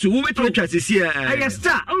na koso wo betwe twa see ya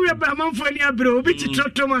star o we ba manfo ani abre obi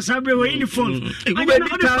titro mas abre we in phone wo be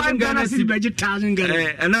 1,000 Ghana si be 1,000 Ghana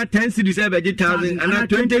and 10 cities e be 1,000 and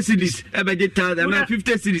 20 cities e be 1,000 and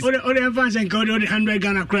 50 cities only fans and go to 100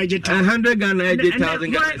 Ghana credit. 100 Ghana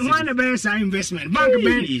 1,000. One of best investment. Bank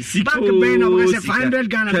Ben over 500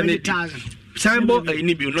 Ghana 1,000. Sambo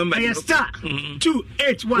any bill number star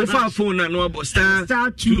 281 phone and no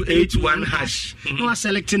star 281 hash. No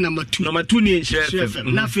selecting number 2. Number 2 ni share.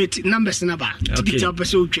 Na fit numbers number. Ticket up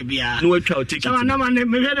so twebia. No try ticket. So na man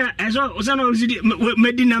me hear so no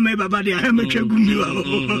medina me baba dey ha me twegumi wa.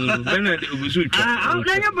 Bernard ogusu twa. Na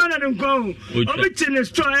nya Bernard nko. Obi in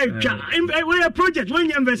store twa. We a project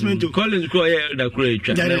when investment to Collins go here da kura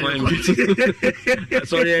twa.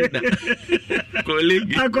 Sorry da. Colleague.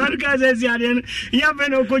 Akwanka says ya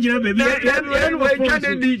beno ko jina baby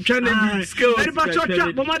channel skills but twa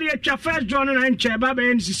bomadi twa first draw no nche baba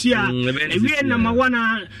nsisi a we number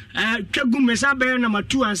 1 twagum mesa be number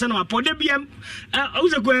 2 ansa na apode biam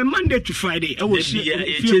uze go Monday to Friday e wo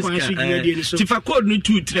fie kwanso gidi so tifa code no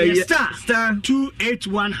 23 star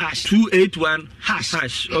 281 hash 281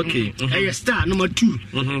 hash okay star number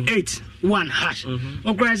 281 hash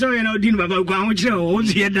okwaso you know din baba go ahun kire o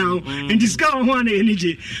zi down in discount ho na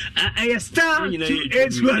energy star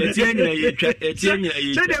 281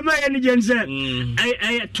 so the my energy say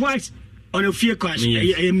twice on a fear crash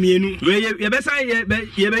mienu ye be say ye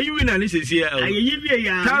be you win and this is here ye wie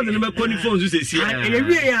ya 1000 be call phones this is here ye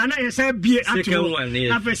wie ya na ye say bie ato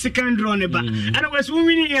after second draw ne ba and was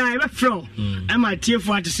winning ya e be flow am I tie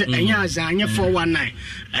for to say enya azanya 419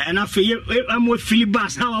 and after am we feel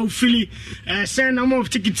bass how I feel send am of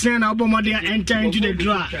tickets send our bomber enter into the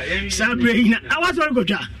draw sabrina I was all go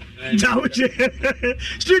ja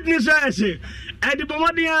street news I say Edi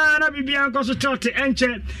Bomodia na bibia nko so tot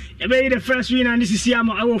enche e be the first winner this is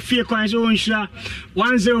am I will fear Kwanso Nhyira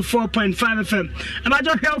 104.5 FM about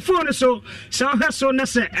your health phone so so na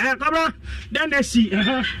say kabra then they see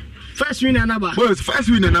first winner number well first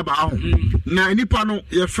winner number na nipa no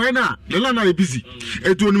your friend the land na busy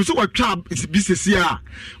eto onim so watwa busy sia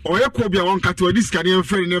o ye ko bia won kate o dis kan ye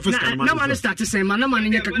friend na first kan na man start say man na man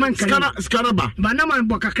nye man kan skana ba na man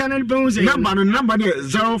bo kaka na be unze number de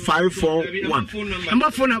 0541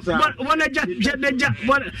 number phone one ja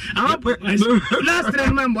last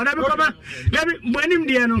remember na be ko ba bonim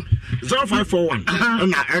dia no 0541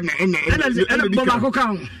 na bo ba ko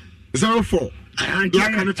kan 04 and the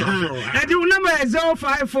number is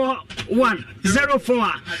 0541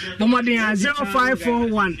 04 Bomodia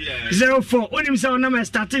 0541 04 onim say number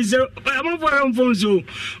start 0 am for phone so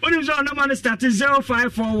onim say number start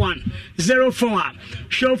 0541 04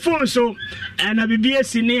 show phone so and a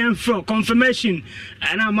BBS name for confirmation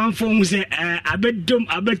and a man phone say abedum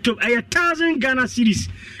 1,000 Ghana cedis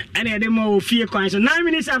and a demo fear coins so 9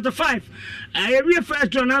 minutes after 5 every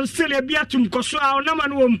first draw now still a biatum koso a number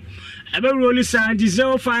no ebe roll sign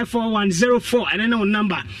 054104 and then on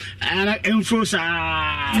number and info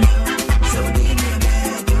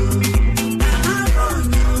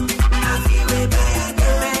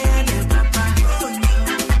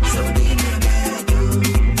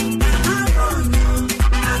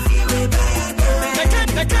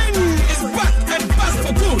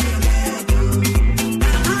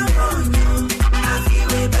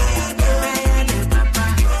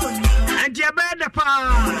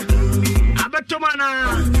Tomana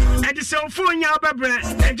and the cell phone ya bebre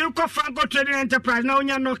and you go Franco Trading Enterprise now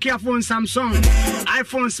nya Nokia phone Samsung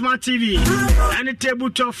iPhone Smart TV and the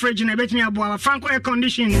tabletop fridge and bet me about Franco air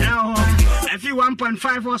condition now if you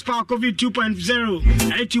 1.5 horsepower COVID 2.0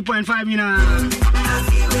 and 2.5 in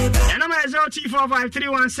and I'm at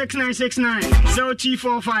 0T45316969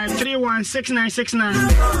 0T45316969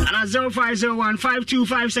 and at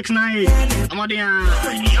 0501525698 I'm on the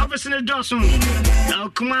office in the Dawson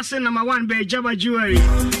Kumasi number 1 be Jabba Jewelry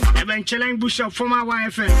even Cheleng Bishop former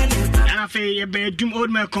YFM and I feel be Doom Old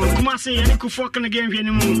Melcom Kumasi and you fuck in the game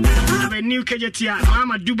anymore have a new KJT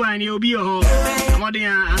I'm at Dubai and you'll be a home I'm on the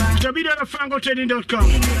www.francotrading.com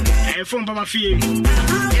phone Baba Fee you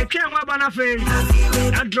can't have an affair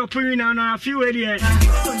I drop you now a few area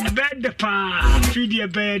a bed the pa feed your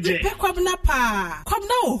bed kwabna pa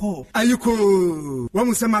kwabna oho ayuko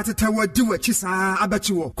wamu sema tata wadi wachisa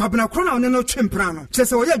abachiwo kwabna krona one no twempra no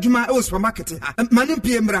chese wo yadwuma e supermarket ha mane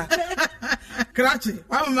mpie krachi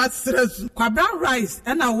wamu masresu kwabna rice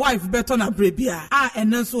and a wife beto na brebia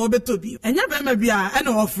enenso obeto bi enya be ma bia e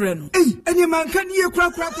na ofre no eni manka nie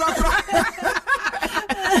kura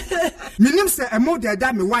minim say emo de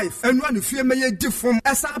da me wife enu anu fie me ye difom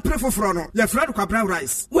esa prefoforo no ye friend kwa brown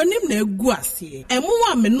rice wanim na egu ase emo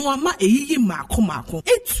wa me no ama eyiyi maako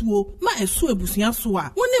etuo ma eso ebusua so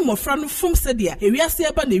a woni mofra no fom se de ewiase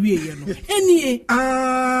eba na wieye no enie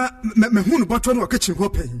me hunu bottle no kitchen ho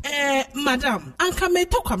pen madam anka me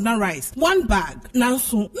to kwamna rice 1 bag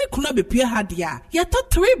nanso me kuna bepia ha de a ye to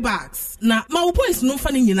 3 bags na ma wo boys no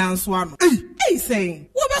fa ni nyina nso ano hey saying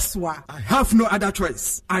wo beswa I have no other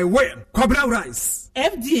choice I will kwabra rice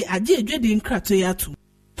FDA aje edwede nkrato ya to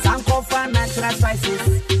Sankofa natural spices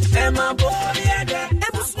Emma Boliade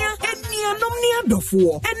Ebusia enianom ni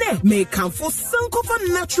adofo ene me kanfo Sankofa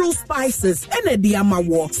natural spices ene di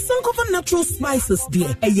amawo Sankofa natural spices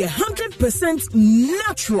die eye 100%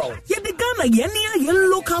 natural ye de Ghana ye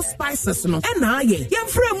local spices no ena aye ye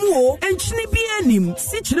mfremu o enchini bi anim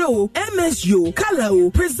sichire o MSG color o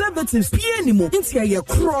preservatives bi animo nti ye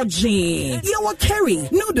crojin ye wa curry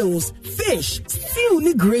noodles fish stew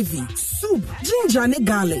ni gravy soup ginger ni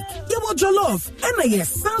garlic ye wa jollof ena ye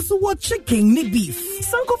sanso wa chicken ni beef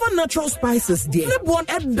Sankofa natural spices dear ne bon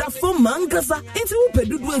edda for mangaza into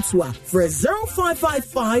upedudu etua for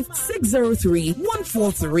 0555 603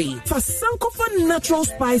 143 for Sankofa natural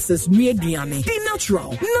spices near Diane the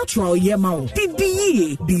natural yemao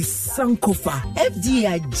the Sankofa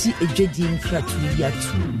FDA ejedi nkratu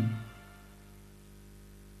yatu.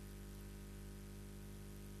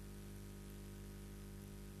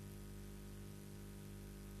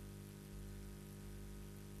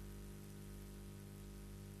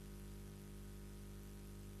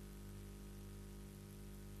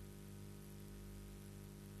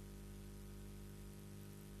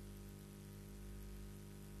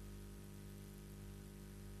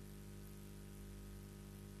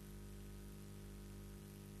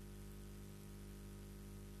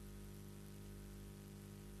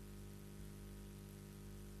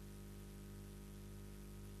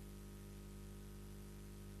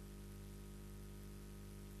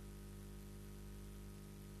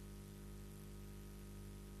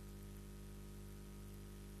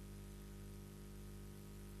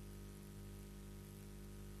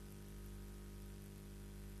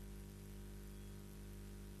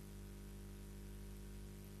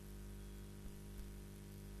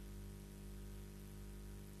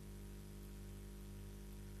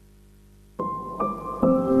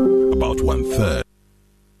 About 1/3.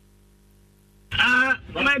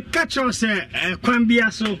 My catch was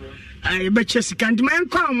Kwambia so I bet you can't man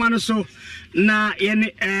come one so na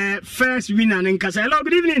first winner in Casa. Hello,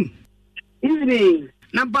 good evening. Evening.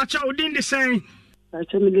 Na bacha udin the same.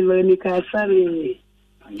 Bacha me give Kasari.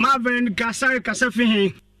 Marvin Kasari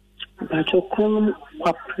Kasafi. Bacha Kronum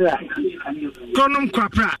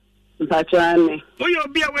Kwapra. Bacha ane. Oh, you'll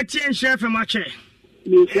be a wetty chef and match.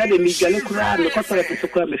 Me said the Miguel Kura, the corporate to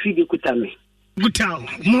come, feed Kutami. Gutal.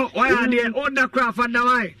 Why are they all the craft at the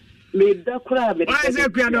way? Made the crab. Why is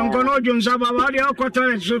it? I don't go no Jones about the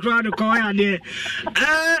quarter and so try to call idea.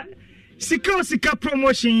 Sika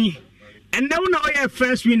promotion. And now your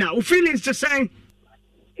first winner. Who feelings to say?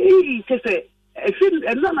 Hey, say, I feel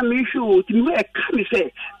a lot of issue to me. I can't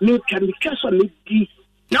say, me can be cast on me.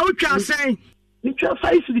 Now we can say, you can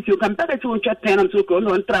 5 with you can better to chat 10 and so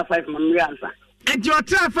on, try 5 answer. And you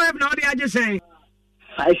try 5 now, the other saying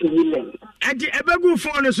 5 million. And the Ebagu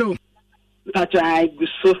phone so. That's I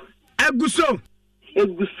gusso. Eguso.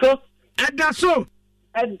 And that's so.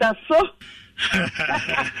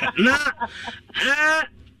 Na,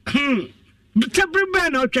 Tabri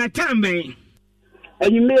or Chatambe.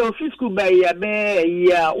 And you may office school by ya bear,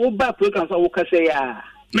 ya, or back programs or Casaya.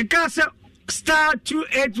 Mikasa star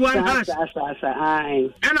 281 hash.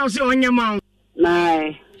 And also on your mount.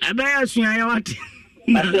 Nine. I bear what.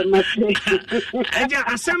 I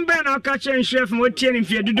send Ben or catch and chef from what if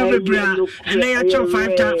you do the bra and they are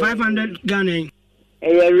 500 gunning.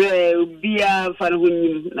 A beer for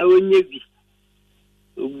women, no navy.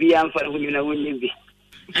 Beer for women, no navy.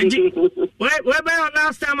 Where by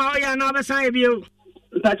last time I hear another side of you?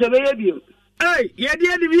 Such a baby. Hey, yeah,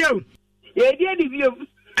 dear the view. Yeah, dear the view.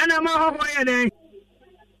 And I'm a wire then.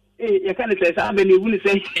 You can't say something you wouldn't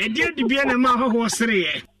say. And dear the beer and a maho was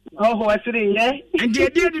 3. Oh, what's it, eh? And dear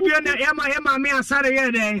the beer and Emma, me a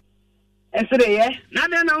Saturday day. Yesterday, eh? Not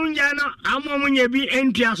then on Jana, I'm on your be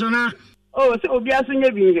envious on her. Oh, so be as in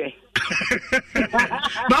your being.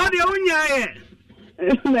 Body on ya.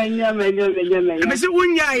 Miss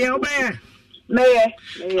Unya, obey.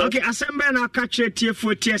 Okay, assemble now catch it here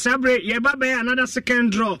for tears. Yababe another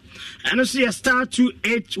second draw. And I see a star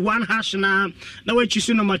 281 hash now. Now what you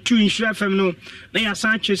see number 2 in share from no. They are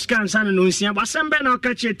Sanchez scans and no see. But assemble now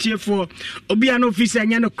catch it here for Obiano officer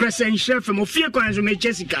and Yano Crescent share from Ofie Kwanso me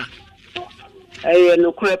Jessica.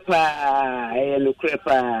 no crepa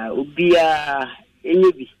ubia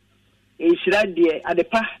enyebi ensira de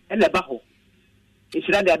adepa na ba ho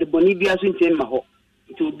ensira de adeboni bia so ntien ma ho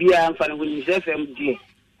nti ubia amfa no ni FM die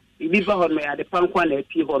ibi ba ho me adepa nkwa na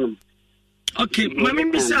apie ho no. Okay, mami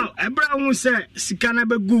bisa ebra hu se sika na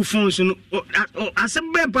be gu phone so no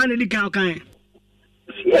asem be pa na di kan kan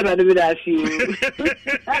yeah ba de bi da si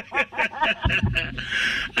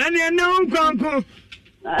ani na nkwanko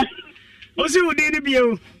o si udi ni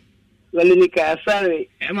bio Veronica sorry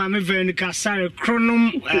mami Veronica sorry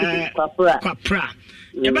kronom kwapra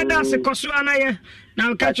ye be da se koso anaye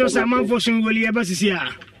na ka cho sa man fosun woli e ba sisi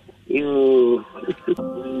a you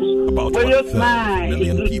about 1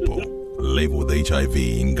 million people live with HIV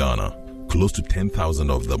in Ghana. Close to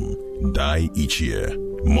 10,000 of them die each year,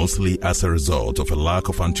 mostly as a result of a lack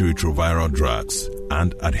of antiretroviral drugs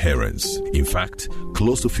and adherence. In fact,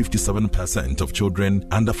 close to 57% of children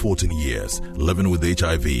under 14 years living with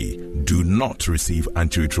HIV do not receive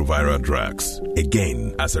antiretroviral drugs,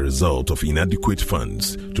 again as a result of inadequate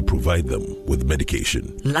funds to provide them with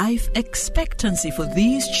medication. Life expectancy for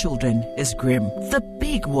these children is grim. The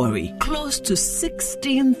big worry, close to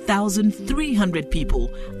 16,300 people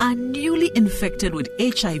are newly infected with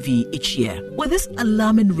HIV each year. With this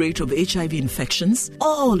alarming rate of HIV infections,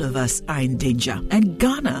 all of us are in danger, and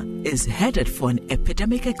Ghana is headed for an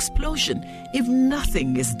epidemic explosion if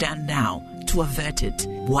nothing is done now to avert it.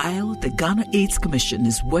 While the Ghana AIDS Commission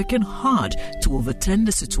is working hard to overturn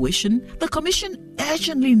the situation, the Commission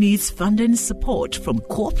urgently needs funding support from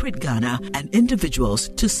corporate Ghana and individuals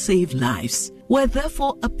to save lives. We're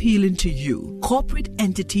therefore appealing to you, corporate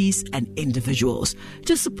entities and individuals,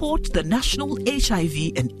 to support the National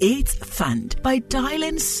HIV and AIDS Fund by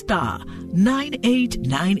dialing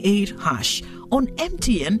 *9898# on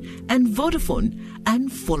MTN and Vodafone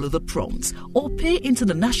and follow the prompts, or pay into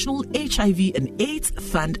the National HIV and AIDS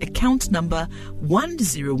Fund account number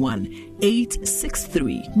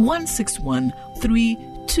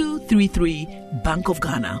 101-863-161-3233, Bank of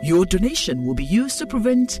Ghana. Your donation will be used to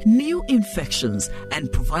prevent new infections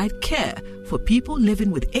and provide care for people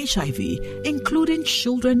living with HIV, including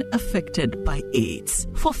children affected by AIDS.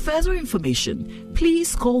 For further information,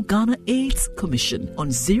 please call Ghana AIDS Commission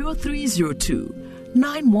on 0302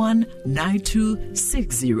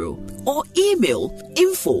 919260 or email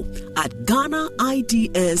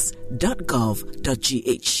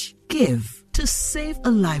info@ghanaids.gov.gh. Give to save a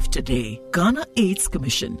life today. Ghana AIDS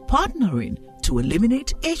Commission, partnering to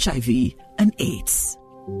eliminate HIV and AIDS.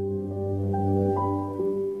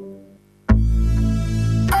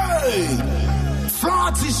 Hey!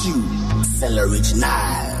 Floor tissue, sell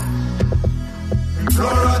original.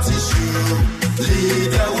 Floral tissue,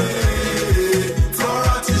 lead the way.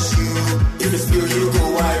 Floral tissue, if it's pure, you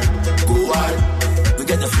go wipe, go wipe. We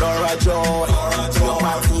get the floral joy, your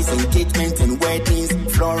parties, engagement and weddings.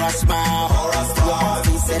 Floral smile, your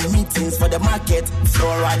office and meetings for the market.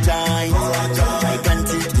 Floral giant,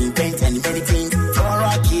 gigantic event and many things.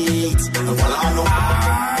 Floral kids, and what I know.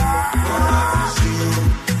 Floral tissue,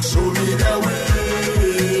 show me the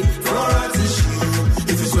way. Floral tissue,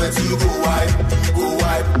 if it's sweat, you go wipe, go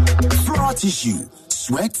wipe. Floral tissue.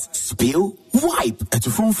 Sweat, spill, wipe. At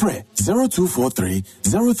your phone free 0243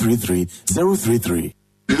 033 033.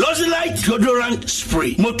 Lozilite deodorant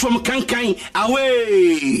spray. Motom kankai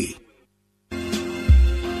away.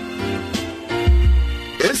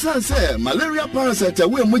 Esan say malaria parasite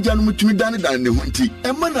we moja no mutumi dan ne hunti.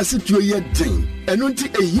 E ma na setue ye den. Eno nti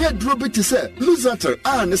ehia duro beti say Luzater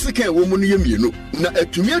ne seka wo mu no ye mienu. Na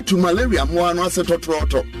atumi atu malaria mo ano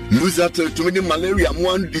asetotroto. Luzater tumi ni malaria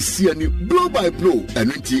mo ano disia ni blow by blow.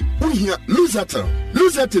 Eno nti uhia Luzater.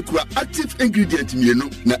 Luzater kura active ingredient mienu.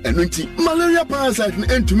 Na eno nti malaria parasite ne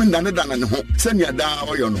entumi dan ne ho. Senya da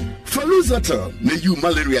oyo no. For Luzater na you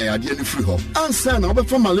malaria ya de ni free ho. Ansa na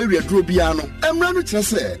obefa malaria duro bia no. Emra no kire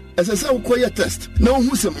say esese ukoye test na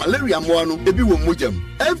ohu se malaria mo ano ebi wo mojam.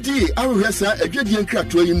 FDA arehesa adwedie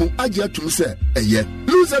nkrato yi mu agye atum se eye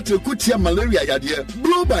Luzater kutia malaria yade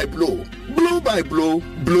blow by blow, blow by blow,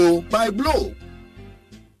 blow by blow.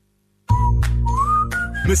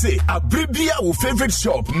 Me say, Abribia wo favorite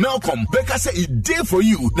shop, Malcolm, Becca say it day for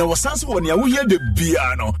you. Now, was sans one ya we hear the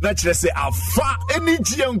piano. Naturally say, afa, any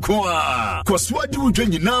jiankwa. Cause what do you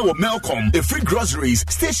now, Malcolm? A free groceries,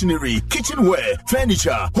 stationery, kitchenware,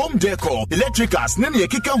 furniture, home decor, electricals, nene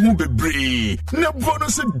kika humbe bree. Na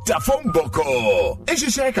bonus da phone boko.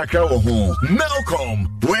 Eshi share kakao home. Malcolm,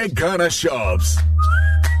 where Ghana shops.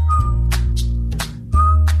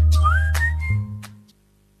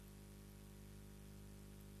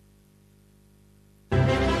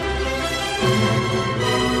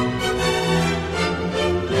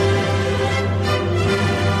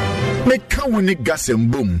 meka wo ne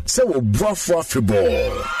gasem boom se wo boafo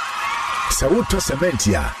afebol se wo to cement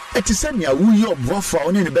ya etise ne awuyi oboafo a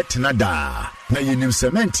one ne betena da na yenim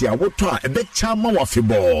cement ya wo to a ebecha ma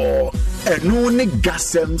wafebol eno ne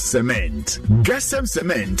gasem cement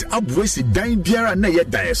abwesi dan biara na ye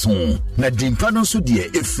daeso na dimpa no so de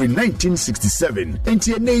efri 1967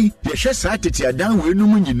 enti enei ye hwe sa tete adan we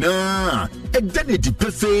no nyina edane di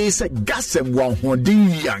pefe se gasem wa hodin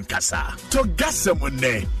yankasa to gasem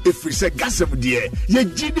ne efri se gasem de ye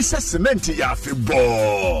gidi se cement ya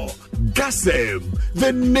afebol gasem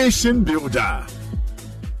the nation builder.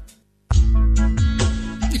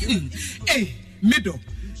 Hey, middle.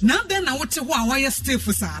 Now then, I want to why stay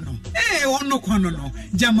for Sano. Eh, on no cono,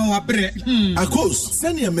 Jama wabre. Akos,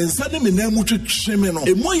 send your men, send him in a much shemeno,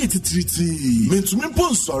 a moye triti. Meant to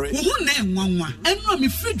me, sorry. Who name one? And no, me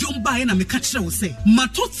free John by and I catch will say.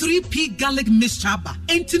 Mato 3P garlic mixture,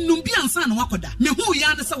 and Tinumbian San Wakoda. Me who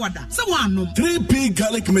yana sawada, Sawano. 3P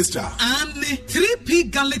garlic mixture. And 3P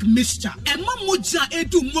garlic mixture. And Mamoja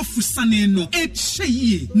edu mofusaneno,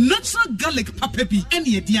 cheye, natural garlic papepi,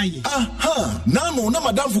 any idea. Aha, no,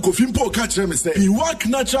 madam. Fukofimpo catch me say he work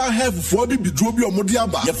natural hair for be drobi or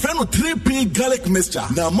modiaba your friend 3P garlic mixture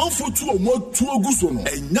na manfo tu o mo tu oguso no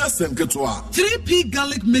enya semketoa 3P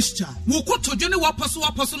garlic mixture wo ko tojo ne wapaso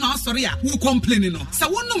na asori a wo complain no sa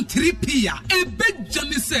wonum 3P a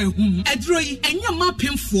ebejani se hum edroyi enya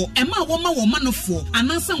mapemfo ema wo ma nofo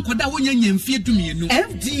anansa nkoda wonya nyamfie dumienu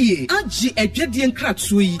FDA agi adwade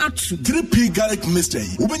nkratso yi atu 3P garlic mixture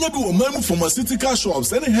ubenya bi wo mamu pharmaceutical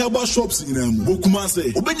shops and herbal shops nyinamu bokuma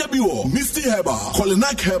say Ubenya biwo, Misty Herbal,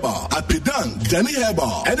 Colinac Herbal, Apidan, Danny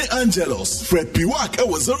Herbal, Eddie Angelos, Fred Piwak,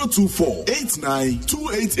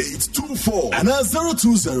 024-89-288-24, and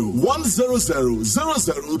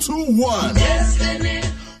 020-100-0021. Destiny.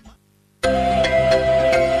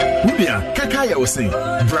 Kakaya was saying,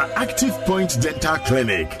 Bra Active Point Dental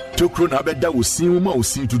Clinic. Tokro na beda usi uma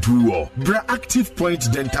usi tutuwo. Bra Active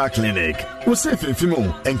Point Dental Clinic. Ose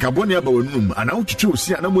fimfimo, enkaboni aba wenum, ana uchichu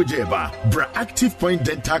usi anamojeba. Bra Active Point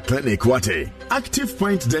Dental Clinic wate. Active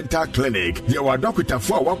Point Dental Clinic. Yewa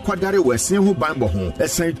dokutafua wakwadare wesen hu bambo hu.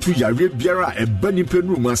 Esen tu yare biara ebani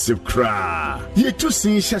penu masif kra. Ye tu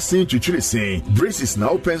sin shasin chuchuri sin. Braces na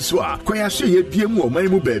open soa. Kwaya she ye biemu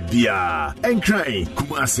omaimu bebia. Enkrai,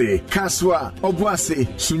 kumase, kaswa, obuase,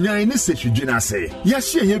 sunyai ni sechujina se.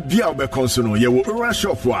 Yashe ye bia obekonso no yewo ora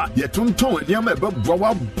shop wa ye tonton niam ebebwa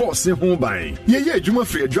wa boss ho ban ye adwuma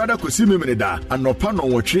free adwada kosi memeda anopa no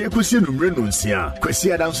wotwe kosi numre no nsia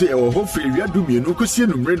kwasi adanso ye wo ho free wiadu mienu kosi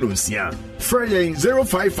numre no nsia Friday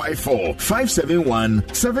 0554 571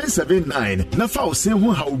 779 na fa osin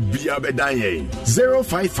ho ha obia bedan ye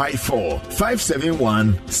 0554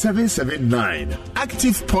 571 779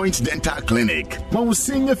 Active Point Dental Clinic ma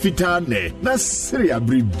usinga fitane na siri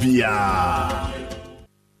abribia.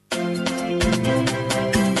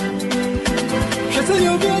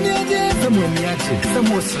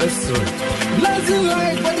 Blazing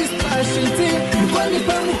light for this passion team. You call me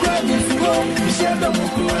Pamu Krabby Fugo. You share the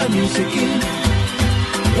Mukurami shaking.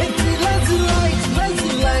 It's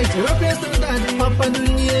lazy light. Represent that Papa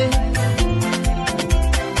Nunye.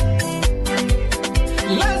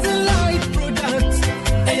 Lazy light products.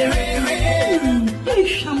 Hey,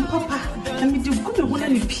 Sham Papa. I mean, you've got to go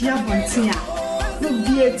and Pia Bantia. No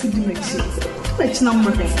beer to the machine. Which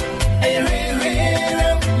number?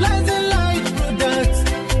 Lazy light products.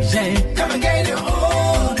 Come and get your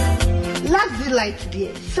own. Lazy light,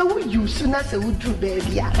 dear. So you soon as would do,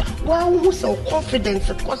 baby. Wow, who's so confident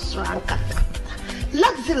of course rank.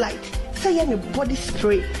 Lazy light. Say your body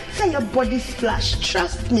spray. Say your body splash.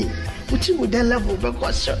 Trust me. Which you would level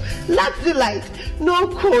because Lazy light. No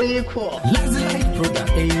equal. Lazy light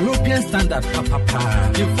product. A European standard.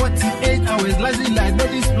 Papa. In 48 hours, Lazy light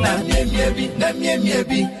body splash.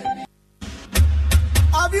 Maybe.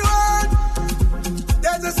 Have you heard?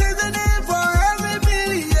 There's a seasoning for every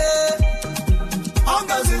meal, yeah.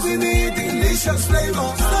 Hunger seasoning, delicious flavor.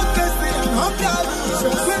 So tasty and hunger.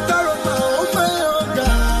 Sweet aroma, oh my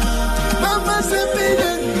hunger. Mama say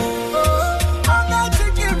feeding. Hunger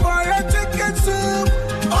chicken for your chicken soup.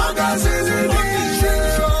 Hunger seasoning.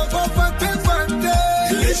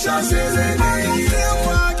 Delicious seasoning.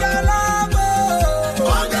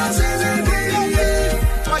 Hunger seasoning.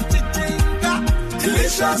 What you think?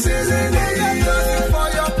 Delicious seasoning.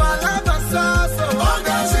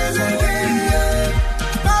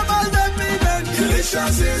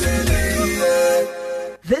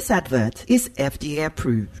 This advert is FDA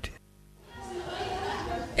approved.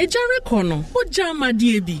 Ejare kono, ojama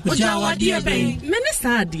die bi. Ojawa die ben.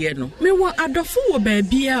 Menesa adie no. Me wa adofo wo ba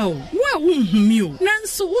bia o. Wa wonhumi o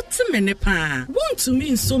nanso wote me pa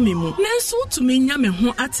wontumi nso me mu nanso wotumi nya me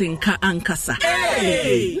ho atenka ankasa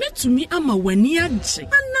metumi ama wani agye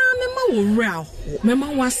ana mema wo ra ho mema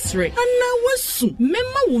wasre ana wasu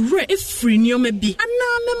mema wo ra efiri nioma bi ana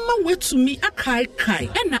mema watumi akai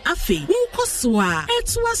ena afei wonkoso a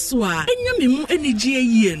etua so a enya me mu enigye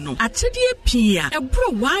yie no atede pia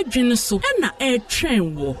ebro wadwene so ena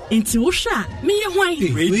etwen wo enti wo hwa meye hwan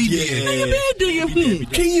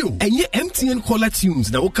Can you? And your MTN caller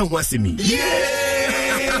tunes now can watch me.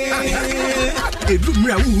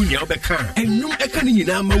 Edumra wu nya obeka enum eka ni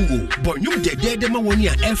nyina ma wo bonyum dedede ma woni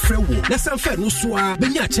a efre wo na sanfa no so a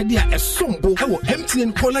benya chede a esombo e wo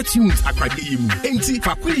MTN caller tunes akrade yi mu enti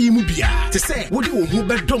fakuri yi mu bia te se wo de wo hu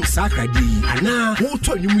bedom sa akrade yi ana wo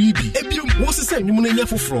to nyum yi bi ebium wo sesa nyum na nya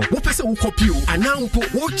foforo wo pese wo copy o ana mpo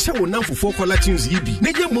wo che wo nan foforo caller tunes yi bi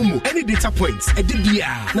na nya momo any data points e de bia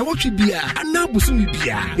na wo twi bia ana busumi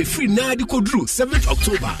bia e free na de kodru 7th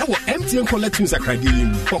October e wo MTN caller tunes akrade yi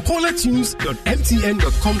mu for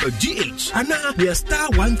callertunes.mtn.com.gh and now we are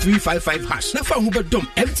 *1355# na fa hu bedom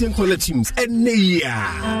MTN caller tunes MTN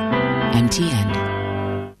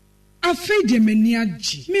afei de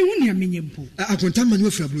maniaji me hu nia menyempo akonta manu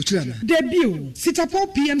afra blochira na debio sitapo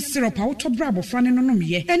PM syrup a wotobra abofra ne nonom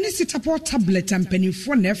ye ene sitapo tablet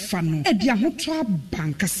ampanifo na efa no e dia hoto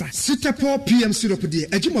abankasa sitapo PM syrup de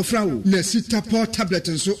agimofra wo na sitapo tablet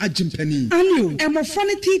nso agimpani anio emofra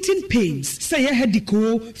ne teething pains say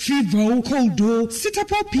headache fever cold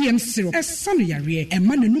sitapo PM syrup esano yare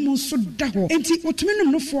ema nanum nso da ho enti otumi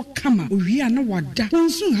no nofo kama owia na wada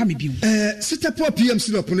wonsu ha me biu sitapo PM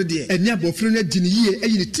syrup no de enya bofre na dini yie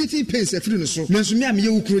eyi ni titi pains afiri no so nanso me amye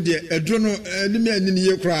wukuro de edro no ni me ani ni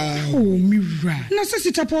ye kra oh miwra na so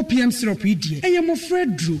sitapo PM syrup idie enya mofre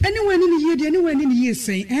dro eni wani ni yie de eni wani ni yie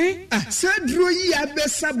sen sa dro yi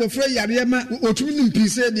abesa bofre yare ma otumi ni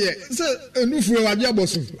mpise de se enufu e wade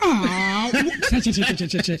aboso che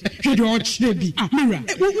hwedo ochre bi miwra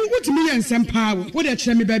wotimi ye nsem paawo wo de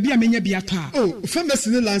kire me ba bi amenya bi aka pharmacy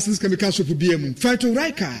ne license chemical shop bi am Phyto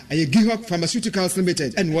Raika aye Gihok Pharmaceuticals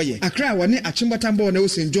Limited and woye Accra woni Achimbatambo na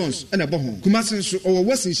St John's na bohon Kumasi so owo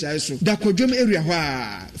Western Shire so da Kodwom area ho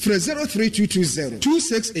a 03220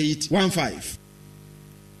 26815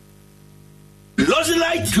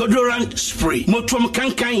 Lozilite deodorant spray motrom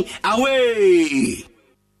kankan away.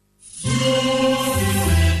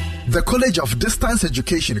 The College of Distance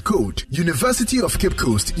Education Code, University of Cape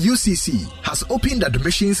Coast, UCC, has opened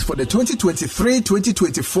admissions for the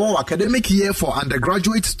 2023-2024 academic year for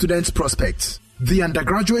undergraduate students prospects. The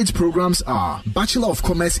undergraduate programs are Bachelor of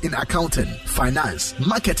Commerce in Accounting, Finance,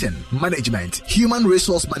 Marketing, Management, Human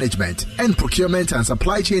Resource Management, and Procurement and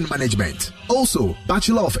Supply Chain Management. Also,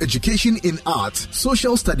 Bachelor of Education in Art,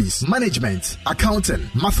 Social Studies, Management, Accounting,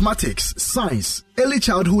 Mathematics, Science, Early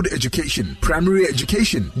Childhood Education, Primary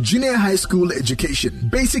Education, Junior High School Education,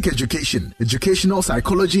 Basic Education, Educational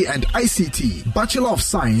Psychology and ICT, Bachelor of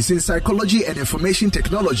Science in Psychology and Information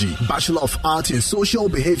Technology, Bachelor of Art in Social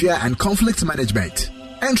Behavior and Conflict Management.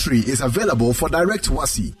 Entry is available for direct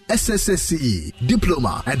WASI, SSSCE,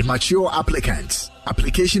 diploma, and mature applicants.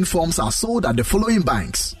 Application forms are sold at the following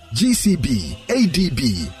banks: GCB, ADB,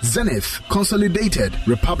 Zenith, Consolidated,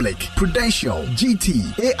 Republic, Prudential, GT,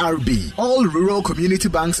 ARB, all rural community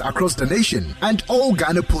banks across the nation, and all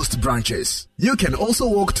Ghana Post branches. You can also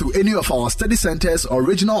walk to any of our study centers or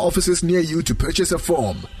regional offices near you to purchase a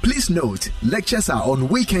form. Please note, lectures are on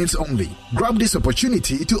weekends only. Grab this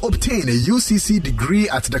opportunity to obtain a UCC degree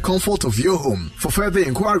at the comfort of your home. For further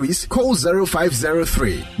inquiries, call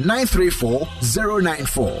 0503 934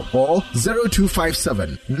 094 or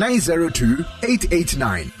 0257 902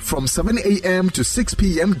 889 from 7 a.m. to 6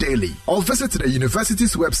 p.m. daily, or visit the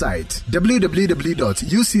university's website www.ucc.edu.gh.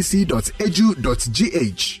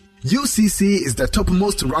 UCC is the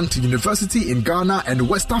topmost ranked university in Ghana and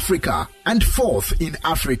West Africa and fourth in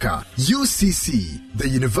Africa. UCC, the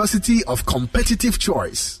University of Competitive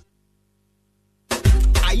Choice.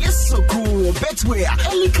 Yes, so cool. Betway,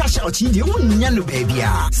 early cash out. You won't know, baby.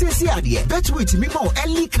 Since idea, Betway to me more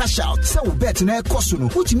early cash out. So bet na kosuno.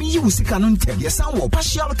 What me use canon tell. Yes, some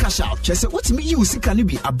partial cash out. Just what me use can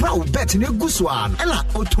be a brow bet na guswan. And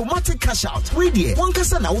automatic cash out. Wait there. One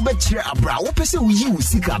casa na bet here a brow. Person we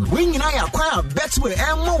use can. When I acquire Betway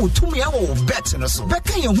and more to me, I will bet na so. Bet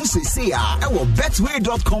can you say I will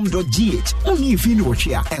betway.com.gh. Only if you know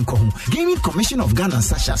here and come. Gaming Commission of Ghana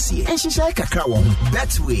Sasha see. And she say kakao.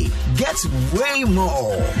 Bet gets way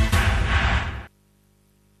more.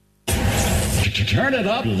 Turn it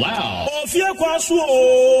up loud. Ofie Kwanso.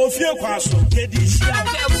 This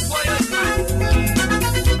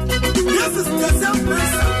is the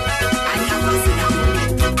self-person. I never see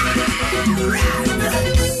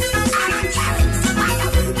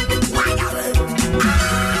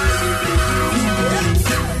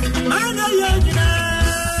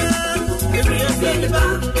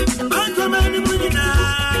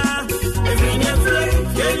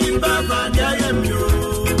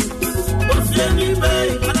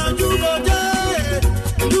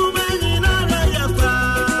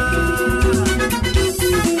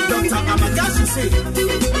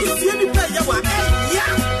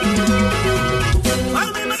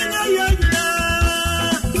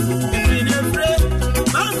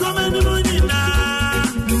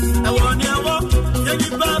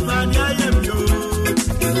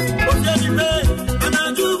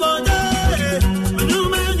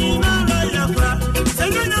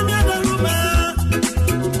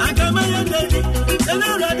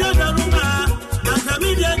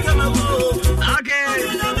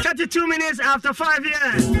After 5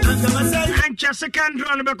 years, and just second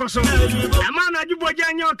run because of a man at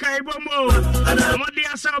Jubojanyo Kaibomo,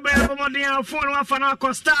 Modia Sabe, Modia phone off an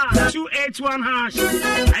Acosta 281 hash.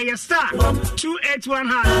 I star 281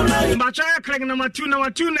 hash. But I click number 2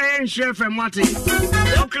 name chef and Marty.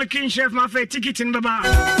 No clicking chef my face ticket in the bar.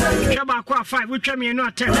 Jabba 5, which I mean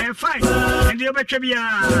not 10 5. And the other Tribia.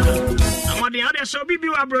 And the other so Bibi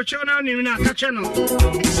Abrochona in a channel.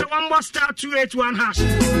 So one more star 281 hash.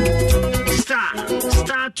 Star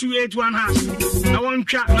 281 hash. I want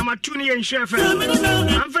track number 2 and chef.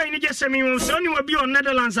 I'm very just saying, so only will be on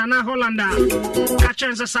Netherlands and not Holland. Catch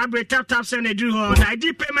and celebrate tap send a drew. I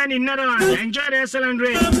did payment in Netherlands. Enjoy the excellent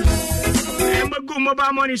rate. Emba go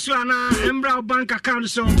mobile money so ana embra bank account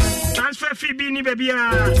so transfer fee be ni baby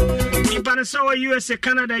in so USA,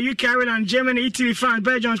 Canada, UK, Ireland, Germany, Italy, France,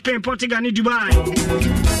 Belgium, Spain, Portugal, and Dubai.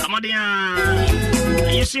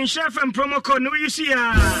 You see chef and promo code no you see 10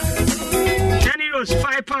 euros,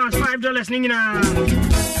 £5, $5 ningina.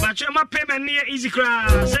 But you my payment near easy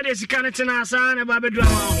cra. Said it's Canada sana babedra.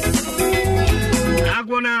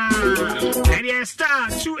 Agwana area star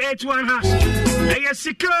 281 hash. Aya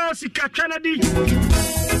Sika Kennedy.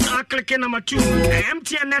 I click number 2.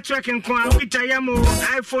 MTN network in Kwan Itayamo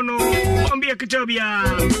iPhone Ombia Kitobia.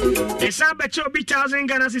 A Sabacho B1000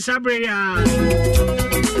 Ghana Sabrea.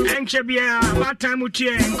 And Chabia, part time with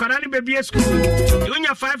you and Korani Baby School. You win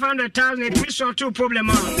your 500,000 it miss or 2 problem.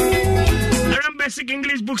 I run basic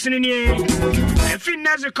English books in here. I think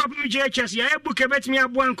there's a copy of JHS. Yeah, book about me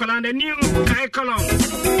up one column, the new curriculum.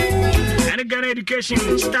 And Ghana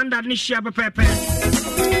education standard Nhyira Pepe.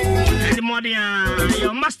 And the more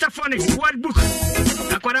your master phonics word book.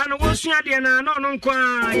 I can't watch you and no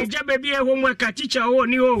kwa. You just be a homework a teacher or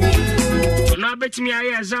new. Now bet me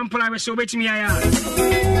I example I was so bet me I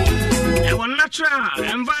one natural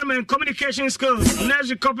environment communication skills.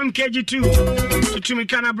 Nursery copy KG2 to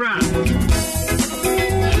Chimikana Bra.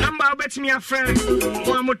 Number bet me a friend.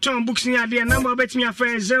 One more time books in the number bet me a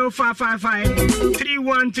friend 0555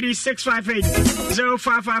 313658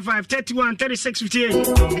 0555 31 36 58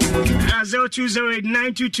 0208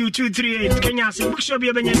 922238 Kenya bookshop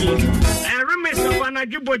ya Benyani. I remember when I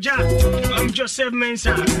give Boja. I'm Joseph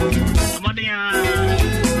Mensa. Amadia.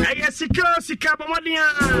 I guess Sika Bamadia.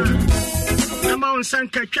 Amount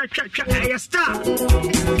Sanka I star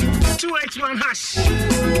 281 hash.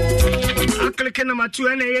 I click number 2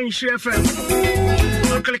 and I ain't sure FM.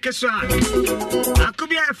 I click a swag. I could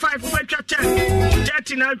be a 5 for 10.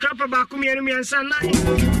 13 I'll drop about Kumi and San 9.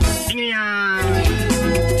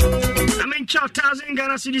 I mean 12,000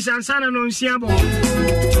 Ghana cities and San and Siabo.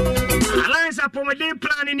 Alliance upon my day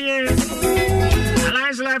plan in here.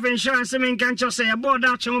 Alliance Life Insurance, I mean, can't just say about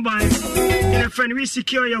that mobile. In a friend, we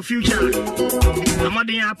secure your future. I'm on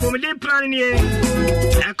the upon my day plan in here.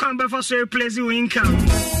 I come back for so place your income.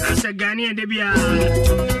 I said, Ghanaian, they be a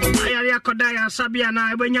Kodaya,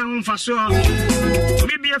 Sabiana, when you're for sure.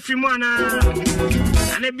 Maybe a few more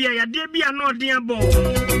and they be a debia, no dear ball.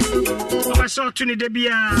 I saw Tuni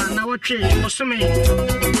Debia, now okay, or so me.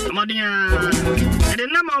 I'm on the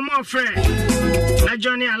number of more friends. I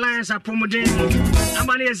join the Alliance at Pomodin. I'm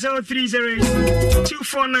on the 0308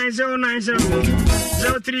 249090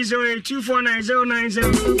 0308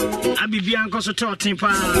 249090. I'll be Bianco so talking.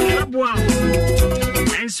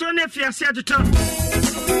 And soon if you see at the top,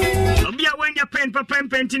 I'll be when you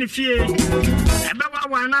paint in the field. About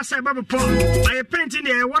one I said, Baba Pop, I paint in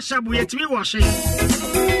the wash up with me washing.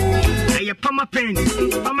 I Pama paint,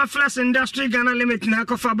 Pama Flash Industry Ghana Limit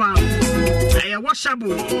Nakofaba. I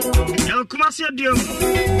washable. El Kumasio Dium,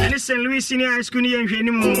 and it's St. Louis Senior High School and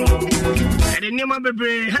anymore. And the name of the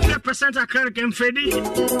 100% acrylic and Freddy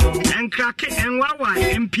and crack and Wawa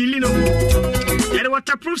and Pilino. And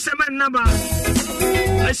waterproof cement number.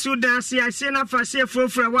 so dance I say na fa say for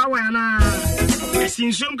wawa na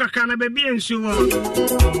esinsum kakana baby ensu wo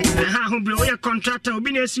ha ho bro we contractor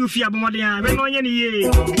obi na esi Ofie abomode a be no nye ne ye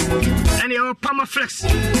and your Pama Flex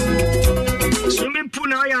swimming pool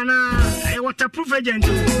na ya na waterproof agent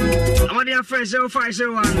amade fresh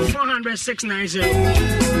 0501 400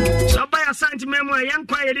 690 so buy a santi memo yan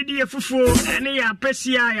kwa ye didi efufuo ene ya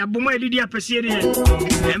pesia ya bomo didi apesie de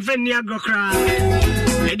emfe ni agrokra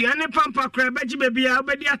eduane pampa kra beji bebia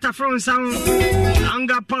obedi atafro nsan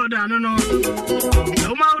anga powder no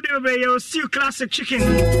oma ode be yo stew classic chicken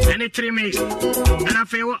and 3 mix and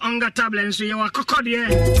afa wo anga tablet so ye wa kokode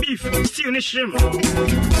beef stew ni shrimp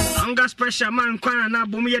anga special man kwana na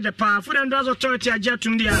bomo ye de pa food and drugs authority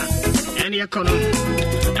ajatum dia and economy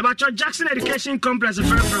about your Jackson Education Complex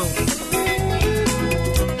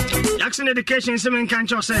Jackson Education Semen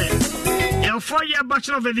Cancho say a 4-year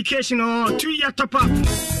Bachelor of Education or 2-year top-up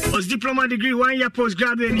was diploma degree 1-year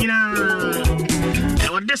postgraduate in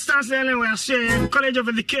our distance learning we are saying College of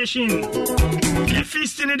Education a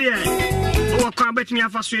feast in the day or can bet me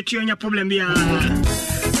for sweet you problem be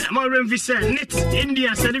more visa NIT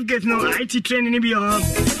India certificate no IT training in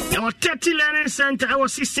our 30 learning center our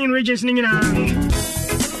 16 regions in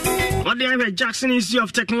what they have Jackson Institute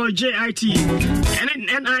of Technology IT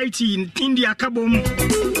and NIT in India Kabum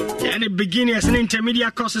and the beginners and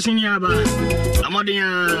intermediate courses in Yaba.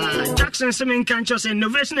 Jackson Semen Canchos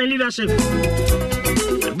Innovation and Leadership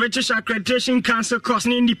British Accreditation Council course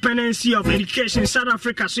in Independency of Education South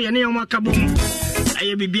Africa so you know Kabum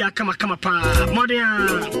ayebibia kama pa modern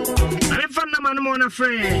amefa na manu na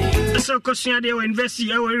free so question dey invest in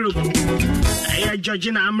Europe Georgia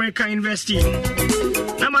America investing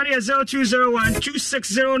number is 0201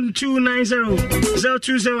 260290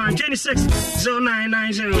 0201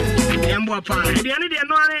 260990 embo pa e dey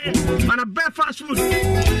no man a fast food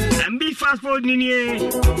and be fast food ni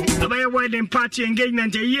abaya wedding party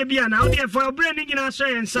engagement e ye bia na dey for branding in our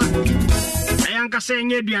science ayanka say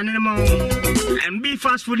nye duane mo and be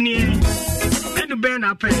fast food ni and ben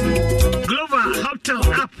up Glover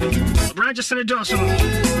Hotel app branches in the door so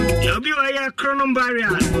you'll be a chronom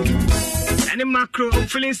barrier and macro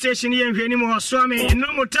filling station here anymore swami in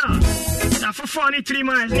no motel now for 43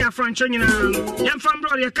 miles near Francho yam from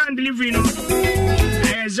brother you can't deliver no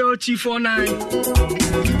 0249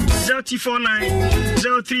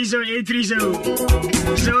 030830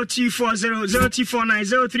 0240 0249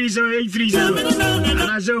 030830 and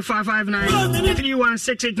 0559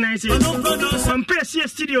 316896 from PSC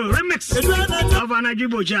Studio remix of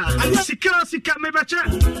Anagiboja Sika mebacha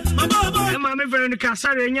Mama Veronica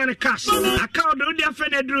Sare nyane cash account do dia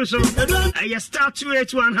fene dru so I start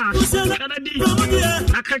 281 hash Kanadi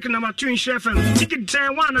akak number 2 in Sheffield ticket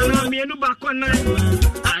 10 1 and me enu back one night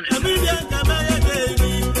and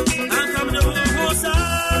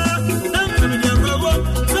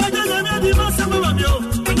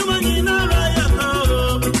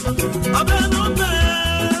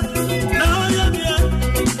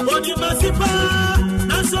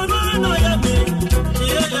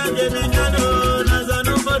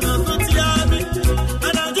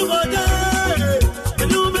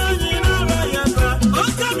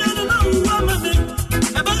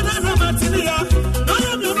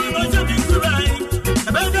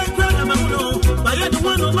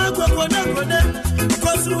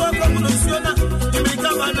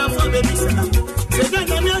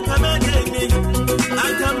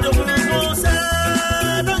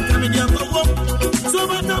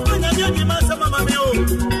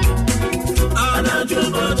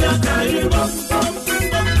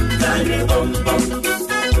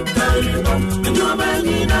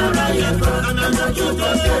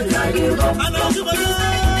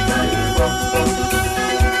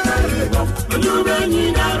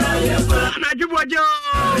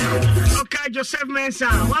okay, Joseph Mensa,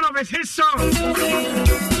 one of his songs.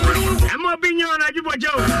 I'm more being on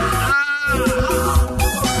Ajubojo.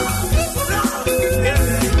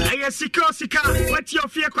 Sika, what's your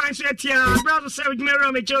fear? Kwanso here, brother. Say with me,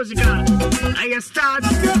 Rami Josika. I start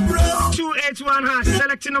 281 hash,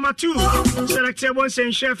 selecting number 2, selected one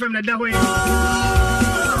saying share from the way.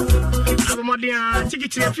 I'm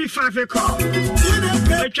ticket to 5 echo.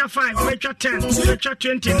 Picture 5, picture 10, picture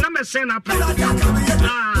 20. Number send up.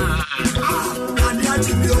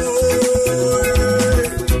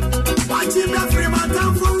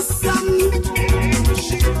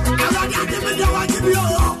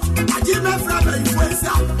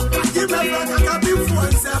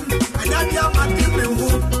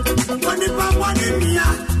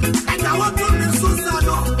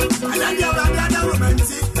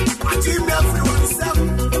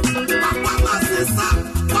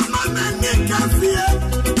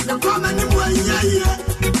 Mama,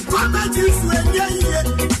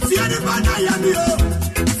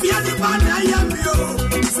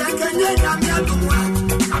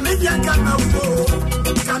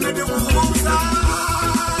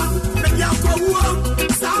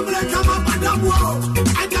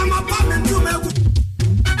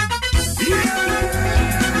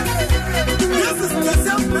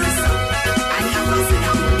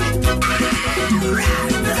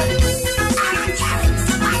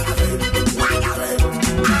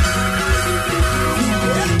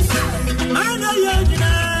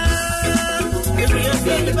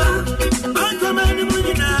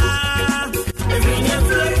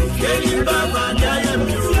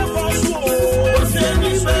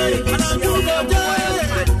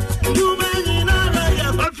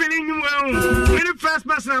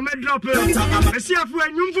 I drop it. I see if we are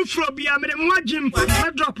new for be a Jim.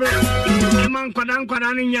 I drop it. A man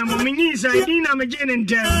Quadan Yam, Minis, I didn't am again in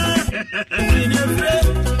there.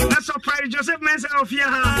 That's a pride Joseph Mensa of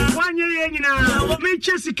Yaha. 1 year now. Me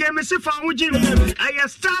Chelsea came and said, found Jim. I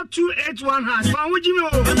start 281 has found Jim.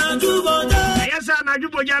 Yes, I do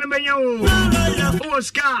Bojano. Oh,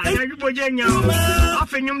 Sky, I do Bojano.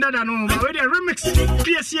 Often you that I know. Already a remix.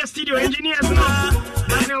 PSC studio engineers.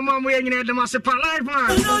 I know Mom waiting at the Master Live man.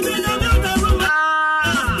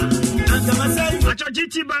 I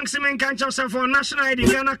GT Bank Cement can't yourself for National ID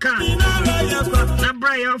Ghana can. Na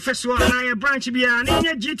Brian office one, I branch be an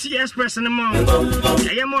GT Express in the mall.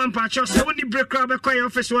 I am one patch of 70 break crab a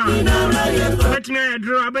office one. Bet me I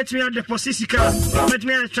draw, bet me at the Posisica, bet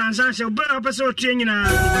me at transaction, but episode training.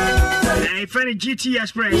 I find a GT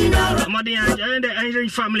Express. Money and the Angel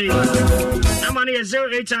family. The money is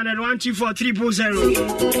 0800 124 340.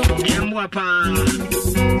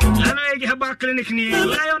 I know Herbal Clinic near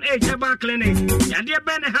Lion Age Herbal Clinic. I dear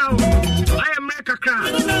Ben how I am like a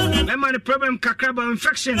crowd. I'm on the problem Kakraba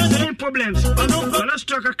infection, same problems. Let's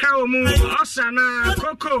talk a cow moon, Osana,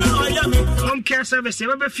 Coco, home care service,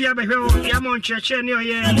 ever fear by Yamon Church and your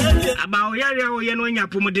year about Yaria Yanoya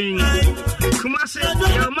Pumading. Kumasi,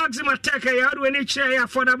 your maximum tech, I had when each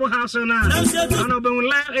affordable house on Honorable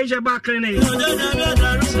Lion Age Herbal Clinic.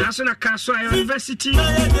 National Castle University.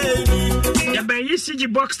 The Bay ECG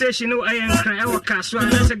box station. I am Kaswa.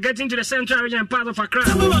 Let's get into the central region part of Accra.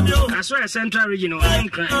 Kaswa central region. I am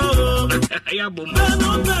crying.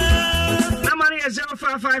 Number is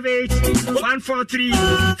 0558 143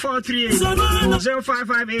 438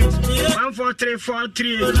 0558 143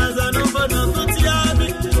 438.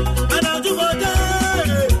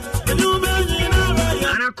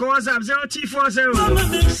 And of course, I'm 0T40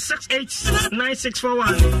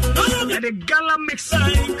 689641. And the Gala Mix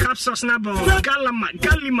capsules number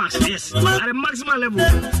Gallimax, yes, at the maximum level.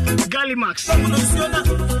 Gallimax.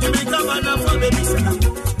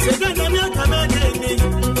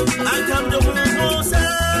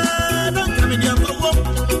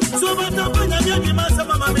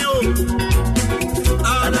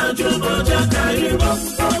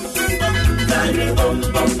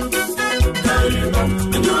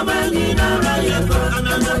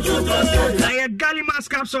 I Gallimax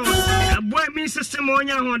capsule. A boy me system on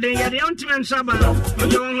your home. They get the ultimate Saba. You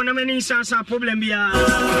don't want many sons a problem.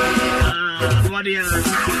 What the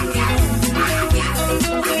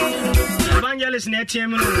evangelist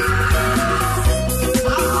Netium.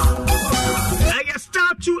 I get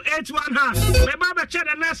star 281 half. My Baba chat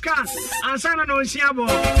the next card. And Sana no Siabo.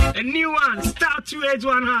 A new one. Star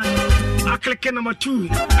 281 half. I click number 2.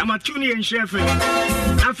 I'm a tuning and chef.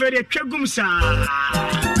 I'm for the Kagumsa.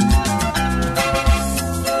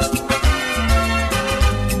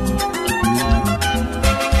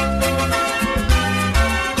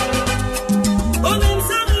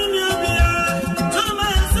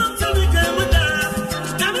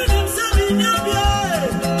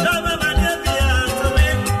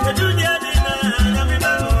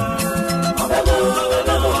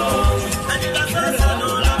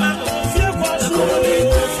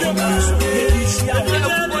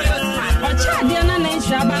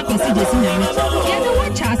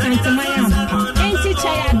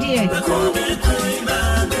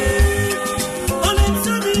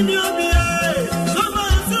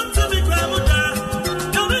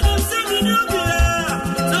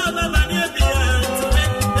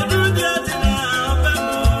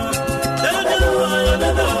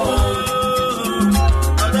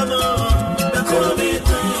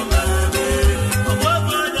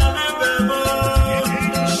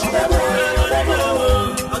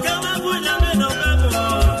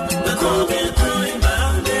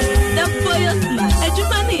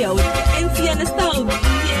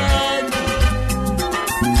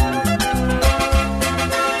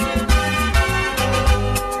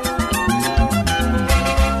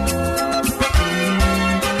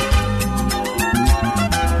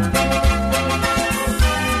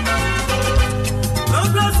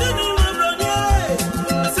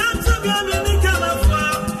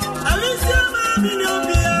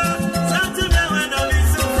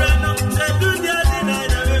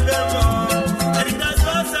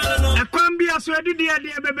 do the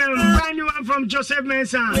idea, baby. Brand new one from Joseph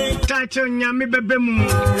Mensah. Title Nyami Bebemu.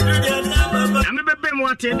 Nyami Bebemu,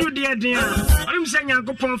 what do the idea? I'm saying,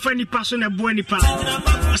 Yankupon Fanny Passon and Bueni Pa.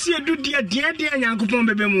 I see a do the idea, Yankupon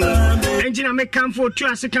Bebemu. Engine make come for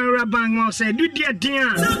 2 second rabang or say, do the idea.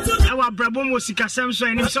 Our Brabon was Sika Samson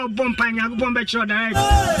and himself Bompang Yankupon Betcher.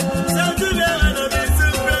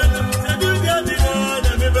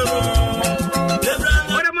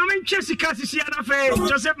 Jessica Siana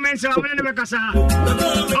Joseph Mensah, I'm in the Casa.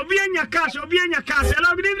 Obianya Cash.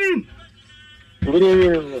 Hello, good evening. Good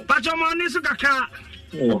evening. Pachamani Sukaka.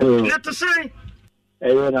 Let us say,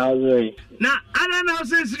 now, I don't know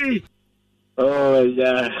since three. Oh,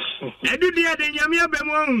 yeah. I do the other Yamia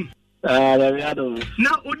Bemon.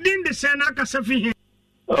 Now, within the Senaka Safi.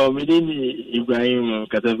 Oh, within Ibrahim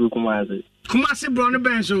Katabu Kumasi. Kumasi Brown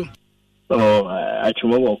Benzo. Oh,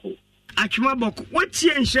 Achumaboko. What's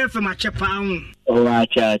your chef from a chapound? Oh,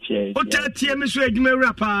 Achache. What that TMS you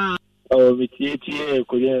rapper? Oh, with TTA,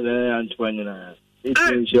 Korean Antoine.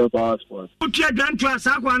 It's your passport. Put your gun to us,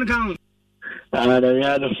 one count. I'm a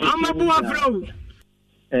buffalo.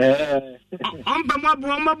 I'm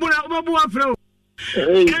a buffalo.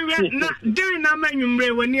 Then I'm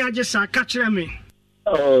a when you just catching me.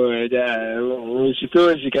 Oh, yeah. She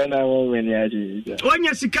told she can't have when you when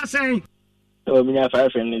you're saying. Oh, me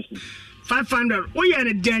 500. 500. We are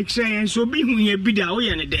a day and so be who you be there.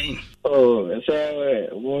 We are a day. Oh, so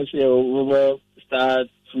once you start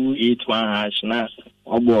 281 now.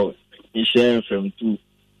 About you share from 2.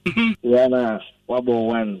 Yeah, wabo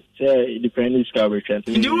 1. Say it depends coverage.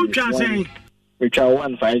 You try saying which are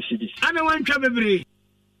 1.5 cities. I don't want trouble.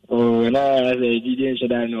 Oh, no, I didn't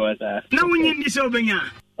should I know what that. No one in this over here.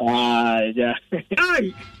 Yeah.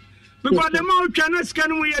 Hey, because the more channels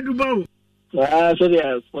can we do both. So they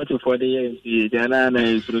are 44 years.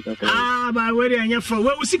 By where they are for.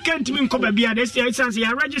 Well, we can't even come back. This is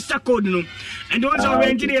a register code, no. And those are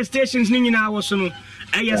engineer stations in our son.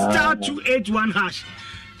 And you star 281 hash.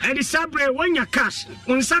 And the sabre when you cash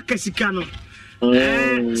on Sakasicano.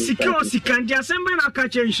 Secure Sikan, the assembly of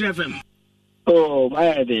catching chef. Oh,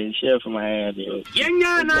 my idea, chef, my idea.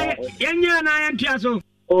 Yanya and I am Piazzo.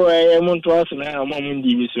 Oh, I am on to us now, Mom in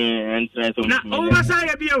division and try to. Now,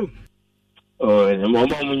 oversight of you. Oh, and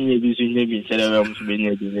Mom in division, maybe said I was being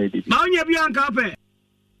a Mount Bianca.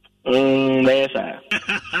 Yes, sir.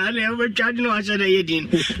 I never charge no answer.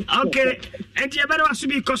 Okay, and you better to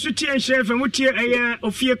be consulting and chef and what year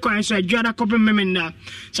Ofie Kwanso, I got a couple of men now.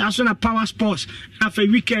 So I saw power sports after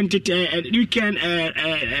weekend, come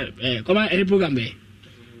on, any program.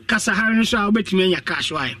 Casa Harris, so I'll bet me in your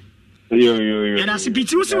cash. Why? Yo. And I see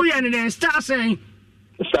Pitu, so we and then start saying,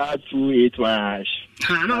 start 281.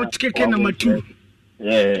 I know it's kicking number 2.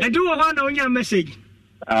 Yeah. I do want on your message.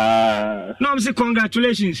 No, I'm saying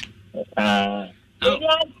congratulations. Mommy,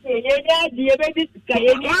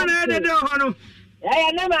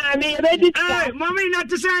 not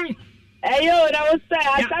to say. Ayo, that was say.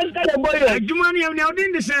 I can't get a boy. You money, I'm now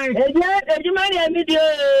in the same. You money, I'm video.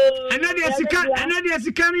 Another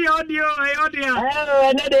second audio.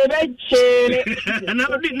 Oh, another bench.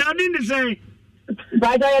 Now in the same.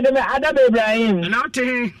 But I had Adam Ibrahim. And out to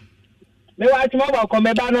him. Me watch mobile come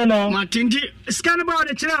back no. Martin, scan about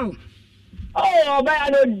it now. Oh, but I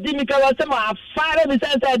know Dimika was some father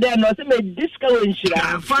besides there, no, some discount.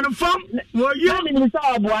 Fan from? Well, you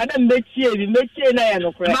saw one and make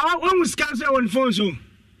no friend. When we scan on phone so.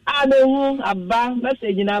 I know Abba,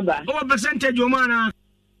 message in Abba. What percentage your man?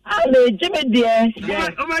 I know Jimmy dear.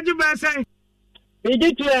 Oh, what you better say? We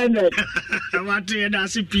did 200. What do you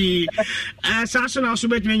see? Sasson also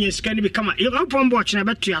bet me is going to become a young pump watch and I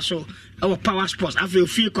bet you so. Our power sports. I feel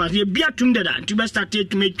because you be a tuned that to best start to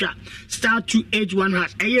make start 281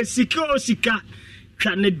 hash. A secure sika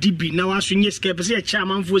can DB. Now, as soon as you escape, say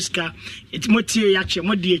chairman Fusca, it's Motia Yacha,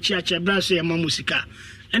 Modia Chacha, Brassy, and Mamusika.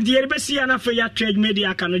 And the Rebessia and for your trade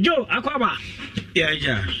media can Joe, Aquaba.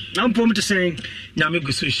 Yeah. Now, I'm to saying,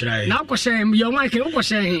 Namigo Sushrai. Now, saying, your mic, you were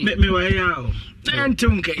saying, let me way out. And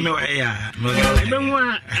Tunke. No, I don't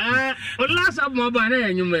want. Last of my banana,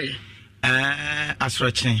 you may.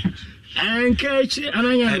 Asroching. And catch it,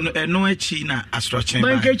 and no China, Asroching.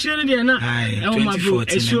 But catch it, and I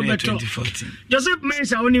 2014. Joseph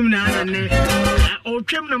Mensah on him now, and or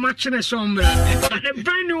trim the match in a somber. But the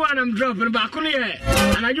brand new one I'm dropping back on here.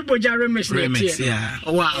 And I do put your remix, yeah.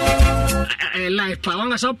 Wow. A live power,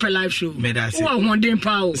 a upper live show. Made us one day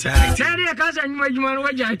power. Tell your cousin, what you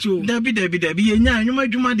want to do. Debbie, and you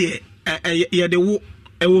might do my dear. Yeah, the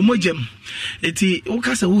Womojem. It's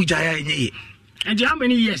Okasa Ujaya in ye. And how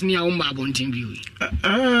many years near Umba TV?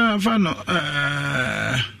 Fano,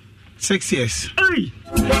 6 years. Hey!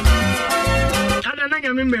 Ada na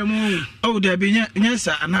nyame memu. Oh, there be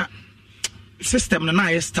nyesa na system na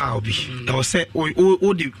na style bi. I was say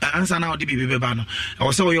o the answer now the be ba no. I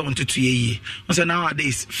was say we want to ye. I say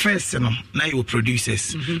nowadays first no na you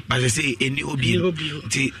producers. But they say any OBM.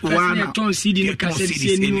 Ti one ton CD no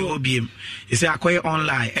cassette any OBM. They say acquire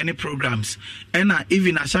online any programs. And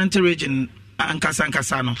even Ashanti region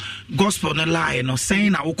ankasa no gospel no lie no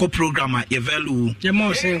saying na woko programmer ye value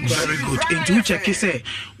very good into which check say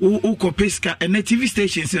woko peska and TV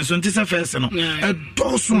stations so ntisa first no e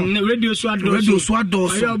doso radio so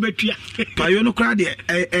adoso payo no kra de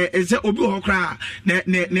e say obi ho kra na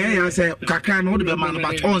ya say kakra no de be man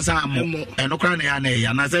but on sam e no kra na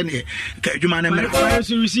ya na say ne ka adwuma na me payo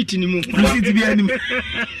so receipt ni mu receipt bi ani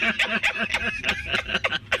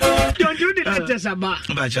don't you did that just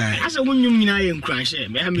about as a woman in crash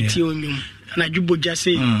me ha me tie onyum na dwuboja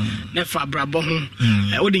say na fa brabo ho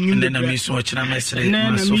o de nyum na me so chira mesre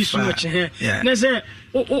na me so che na say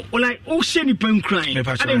o like o she ni pan crying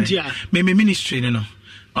adentia me ministry no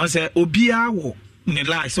on say obia wo ni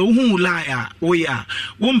lie so hu lie a wo ya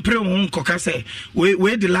wo mpre wo nkoka say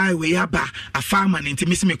we the lie we aba a farmer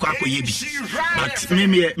ntimi me kwa akoye bi but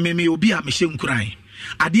me obi a me hye nkuran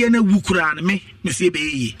ade na wukura na me se be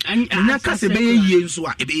yi nya ka se be yi nso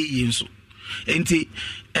a be yi nso enti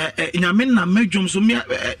nyame na medwom so me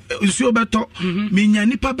nsuo beto me nya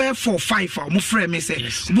nipa be 4-5 a mo frɛ me se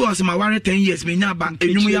bu os ma ware 10 years me nya ba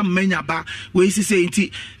enwum ya manya ba we si se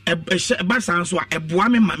enti ba san so a eboa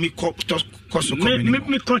me ma me koso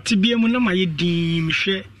me koti bia mu na ma ye din me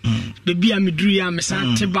hwɛ bebi a me duru ya me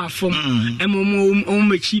san te ba fom emo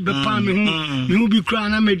machi be pa me hu bi kra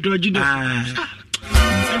na me doji do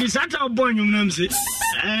and it's at our boy, you know,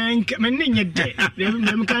 and coming in day.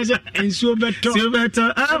 Them guys and so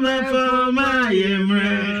better. I'm for my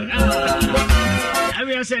I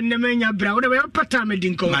will send the mania brow, whatever patama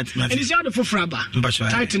didn't come. And it's out of for Fraba.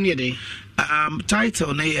 Title near day.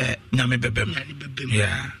 Title near Yame Bebem.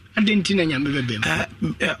 Yeah. I didn't think Yame Bebem.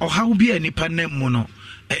 Or how be any panem mono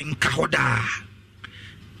and Kahoda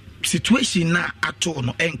situation na at all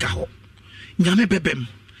no enkaho. Yame Bebem.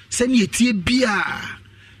 Send ye tea beer.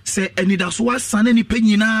 Say any that's what son any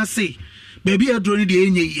penny na say. Baby, I drone the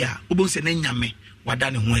enye ya. Obo se ne nyame.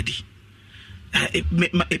 Wadane wedi. A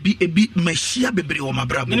bit my shia bebre o my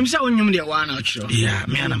brabo. You say on you the one out show. Yeah,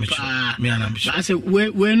 me and I'm sure. I say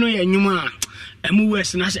we no ya nyuma. Emu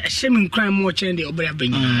west na say shame crime more change the obra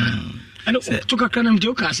ben. And took a canam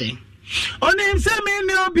joke say. On him se me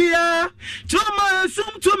ni obia. Toma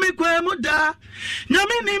sum to me kwemuda.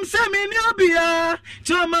 Nyame nim se me ni obia.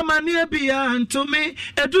 Toma mani ebia to me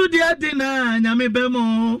edu dia dina nyame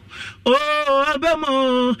bemo. Oh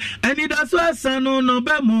bemo. Ani da so asano no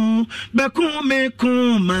bemo. Beku me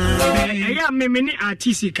kuma. Eya me ni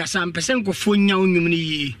artist kasa mpesen ko fonya onwum ni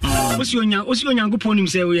yi. Osi onya nkopon nim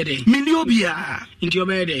se wo ye de. Me ni obia. Nti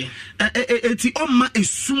obe de. Eti omma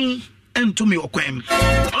esum ento me okwem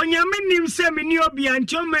onyame nim se me ni obia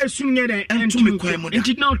nti ma esum nye de ento me kwem da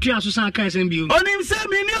nti na otua so san kan san bi onim se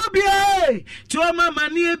me ni obia ti o ma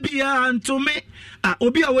mane bia ento me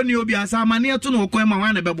obi a woni obia sa mane to no okwem ma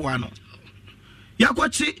wan bebo ano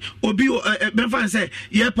yakwachi obi benfa say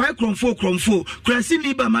ye pai kromfo krasi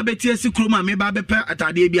ni ba ma beti asi kroma me ba bepe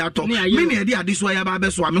atade bi ato me ne de ade so ya ba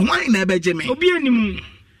be so me hwan na beje me obi anim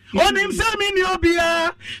onim se me ni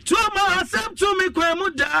obia ti o ma asem to me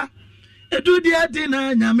kwem da edu dia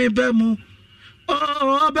dina nyame bemu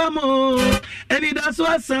oh bemu eni da so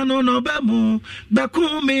asano no bemu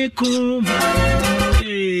bekumi kuma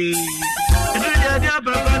edu dia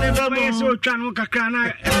baba ne bemu so twa no kakra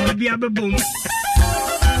na bia bebom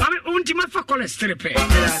unti ma fa cholesterol pe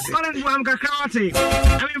kolen bu am kakra wate I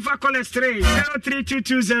mean fa cholesterol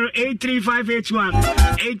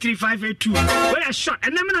 0322083581 where a shot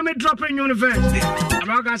and then me drop in university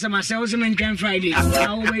about gas myself in can Friday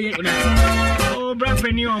oh bra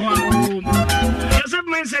penny o Joseph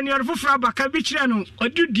men senior for fraba ka bi kire no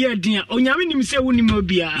odu dia dia onyame nim se woni ma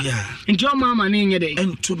bia nti o mama ne nye de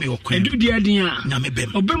ento me okwan odu dia dia nyame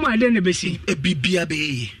bem obem ade ne besi bibia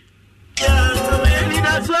be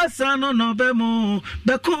that's what son no bemo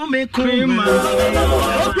bekome kuma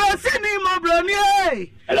okrasi ni mo broni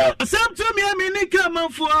some to me ni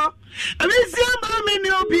kamafo abisi ama me ni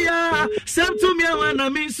obia some to me wana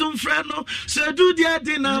mi sum frano so do dia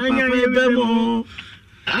dina papa bemo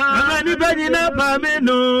amani bani na ba me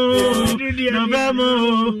no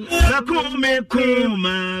bemo bekome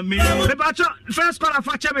kuma me bebacho first caller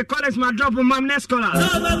for chebe college my drop mam next caller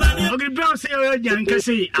ogi brown say o jan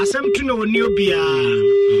kase asem to no ni obia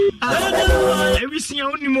everything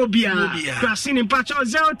oni mo bia krasi ni pacho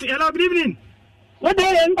 0 hello good evening good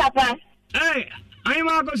evening papa hey I'm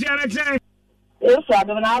going to say If I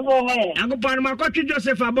don't have away. I go part my country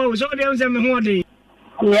Joseph Abo, so there was a holding.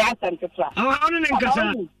 Yes, and to try. Oh, how did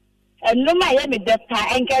it and no, my enemy that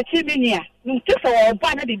and catch him in here. You took a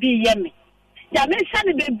banner to be yummy. Yamin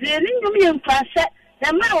Sunny be blaming me in Prasa.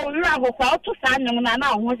 The man will have to sign and I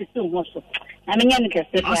now want to do so. I mean, I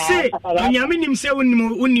say, Yamin himself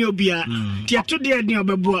wouldn't you be a Tia to the idea of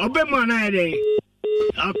a boy, Obama.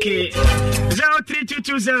 Okay,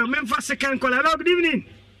 03220 Memphis second call. Hello, good evening.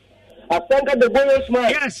 I think the bonus man.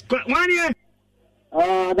 Yes, 1 year.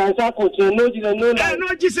 That's a coach. No, Jesus, no,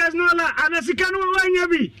 and as you can one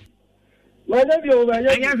my nephew over here.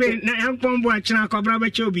 I have a young pombo at Chanako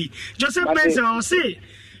Brabachobi. Joseph Mensa, I'll say,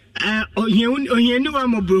 you knew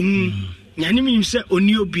I'm a broom. Yanimi said,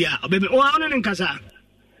 Oniobia, baby, oh, in Casa.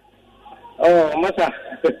 Oh, Massa.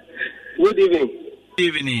 Good evening.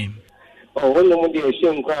 Evening. Oh, one of the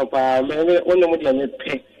same crop, maybe one of the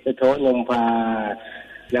pay the Tony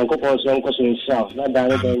Yanko's uncle himself, not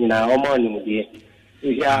down in our morning, dear.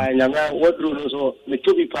 Yeah, and I'm not what rules or the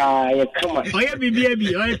two people come on. Oh, yeah,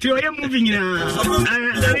 baby, I tell you moving now.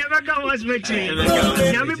 I never go was making.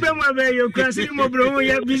 Yami Bema, you're crossing more bro,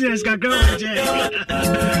 your business can go. And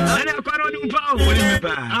I'm quite on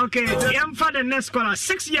power. Okay, I'm father next caller,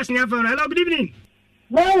 6 years never. Hello, good evening.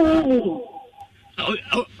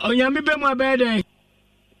 Oh, Yami Bema, bad day.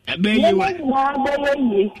 I beg you.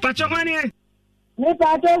 Pachomani.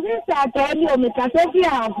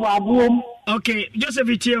 Okay, Joseph,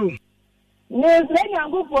 it's you. Yes, let me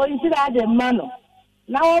go for into that man.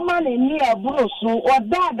 Now, man in near Bruce or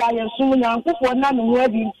that I assume I'm for none who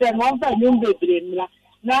have been sent one by new baby.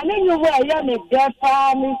 Now, you were young, a deaf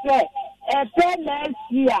family, say, a 10 next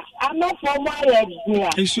year. I'm not for my idea.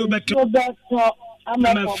 It's so better. I'm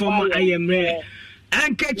not for my I am rare.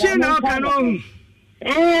 And catching our canon.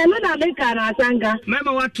 Not a make an asanga.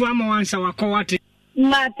 Remember what to am once our coat.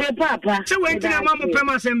 Mate papa. So when did I mamma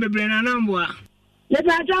pema sembe na nambwa? Let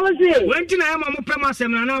I say. When did I mamma pema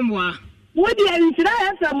sembe na nambwa? What do you say?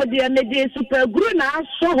 Some of the super gruna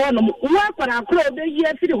so on. What for a crowd the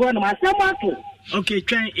year for the one of my okay,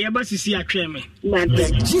 try your see a claim.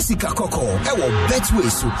 Jessica Coco, our betway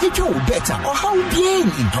so it will better or how bien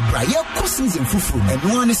in Abraya cousins in Fufu and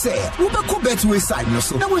one say, Ubako betway side no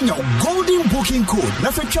so. Now when your golden booking code,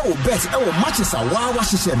 nothing will bet our matches are wow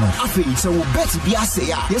washisheno. Afi so will bet be a say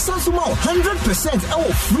yes also more 100%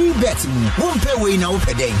 our free betting. One pay way now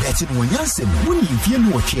per day betting when Yansen when you feel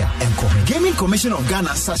no here and come Gaming Commission of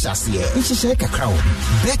Ghana Sasha here. It's a shake a crowd.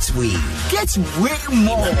 Betway get way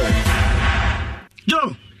more.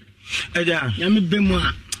 Joe, Eja, Yami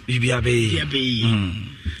Bemwa, Bibiabe,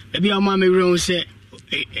 Maybe our mammy room say,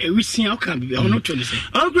 we see how can be. I'm not trying to say.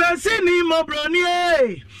 Oh, Grassini,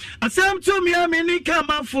 Mobroni, a sam to me, a mini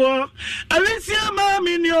come for. I will see a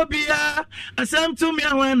mammy in your beer. A sam to me,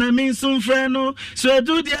 when I mean some friend. So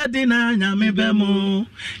do the dinner, Yami Bemo,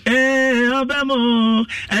 Obemo,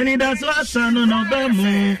 and it does what son on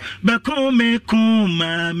Obemo, Bacome,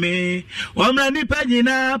 Kumame, Wamani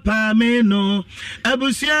Pagina, Pameno,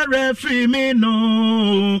 Abusia referee me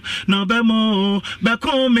no Bemo,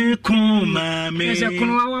 Bacome, Kumame.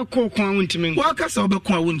 Our cook won't me. Walk us over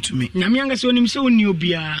Kwawun to me. Namyanga so him so new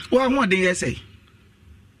beer. What did I say?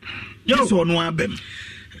 You saw no abem.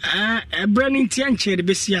 Branding Tianche, the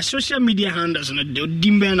best social media handles on the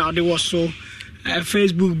Dimben or the was so.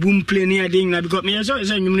 Facebook boom play near ding because me so if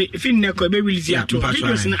in neko be release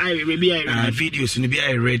videos in I be videos in be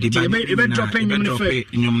ready but dropping you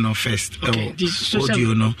no first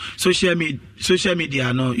audio no social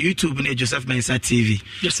media no YouTube ne Joseph Mensa TV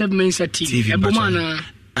ebomana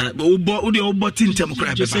but the button tem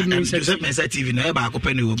crap Joseph Mensa TV no e ba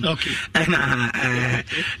akopɛ ne wo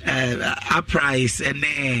and price and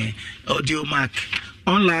audio mark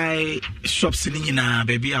online shops ni nyina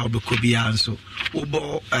baby a obekɔ bia nso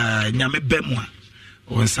ubo nyame bemwa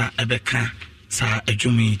wonsa ebeka sa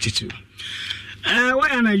adwumi titu why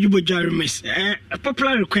ana yubo jarimis a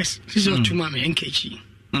popular request this is to mama nkechi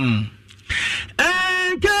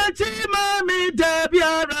nkechi mami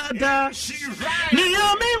dabiarada ni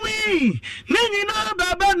yomi wi ni no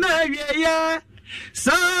baba na yeya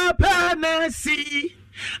sa panasi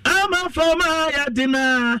ama foma ya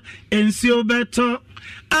dina ensio beto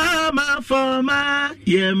ama foma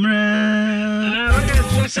yemra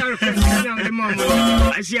I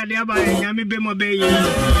see a day about Yami Bemo Bay.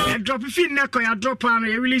 I drop a fin neck or I drop on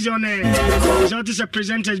a release on a so this a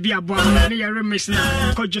presenters be a boy and a remiss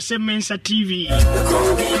now called Joseph Mensa TV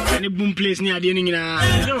and a boom place near the ending.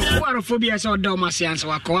 What phobia saw Dalmatians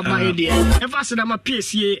or Coa by idea. If I said I'm a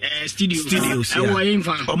PSA studios, I were in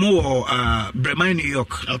van or more Brema, New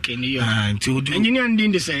York. Okay, New York. To do engineer and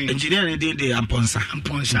did the same engineer and did the Amponsa.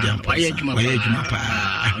 wayɛ adwuma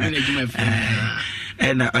paa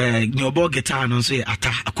and nyobo guitar no so ata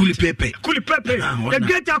akuli pepe the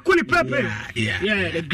great akuli pepe yeah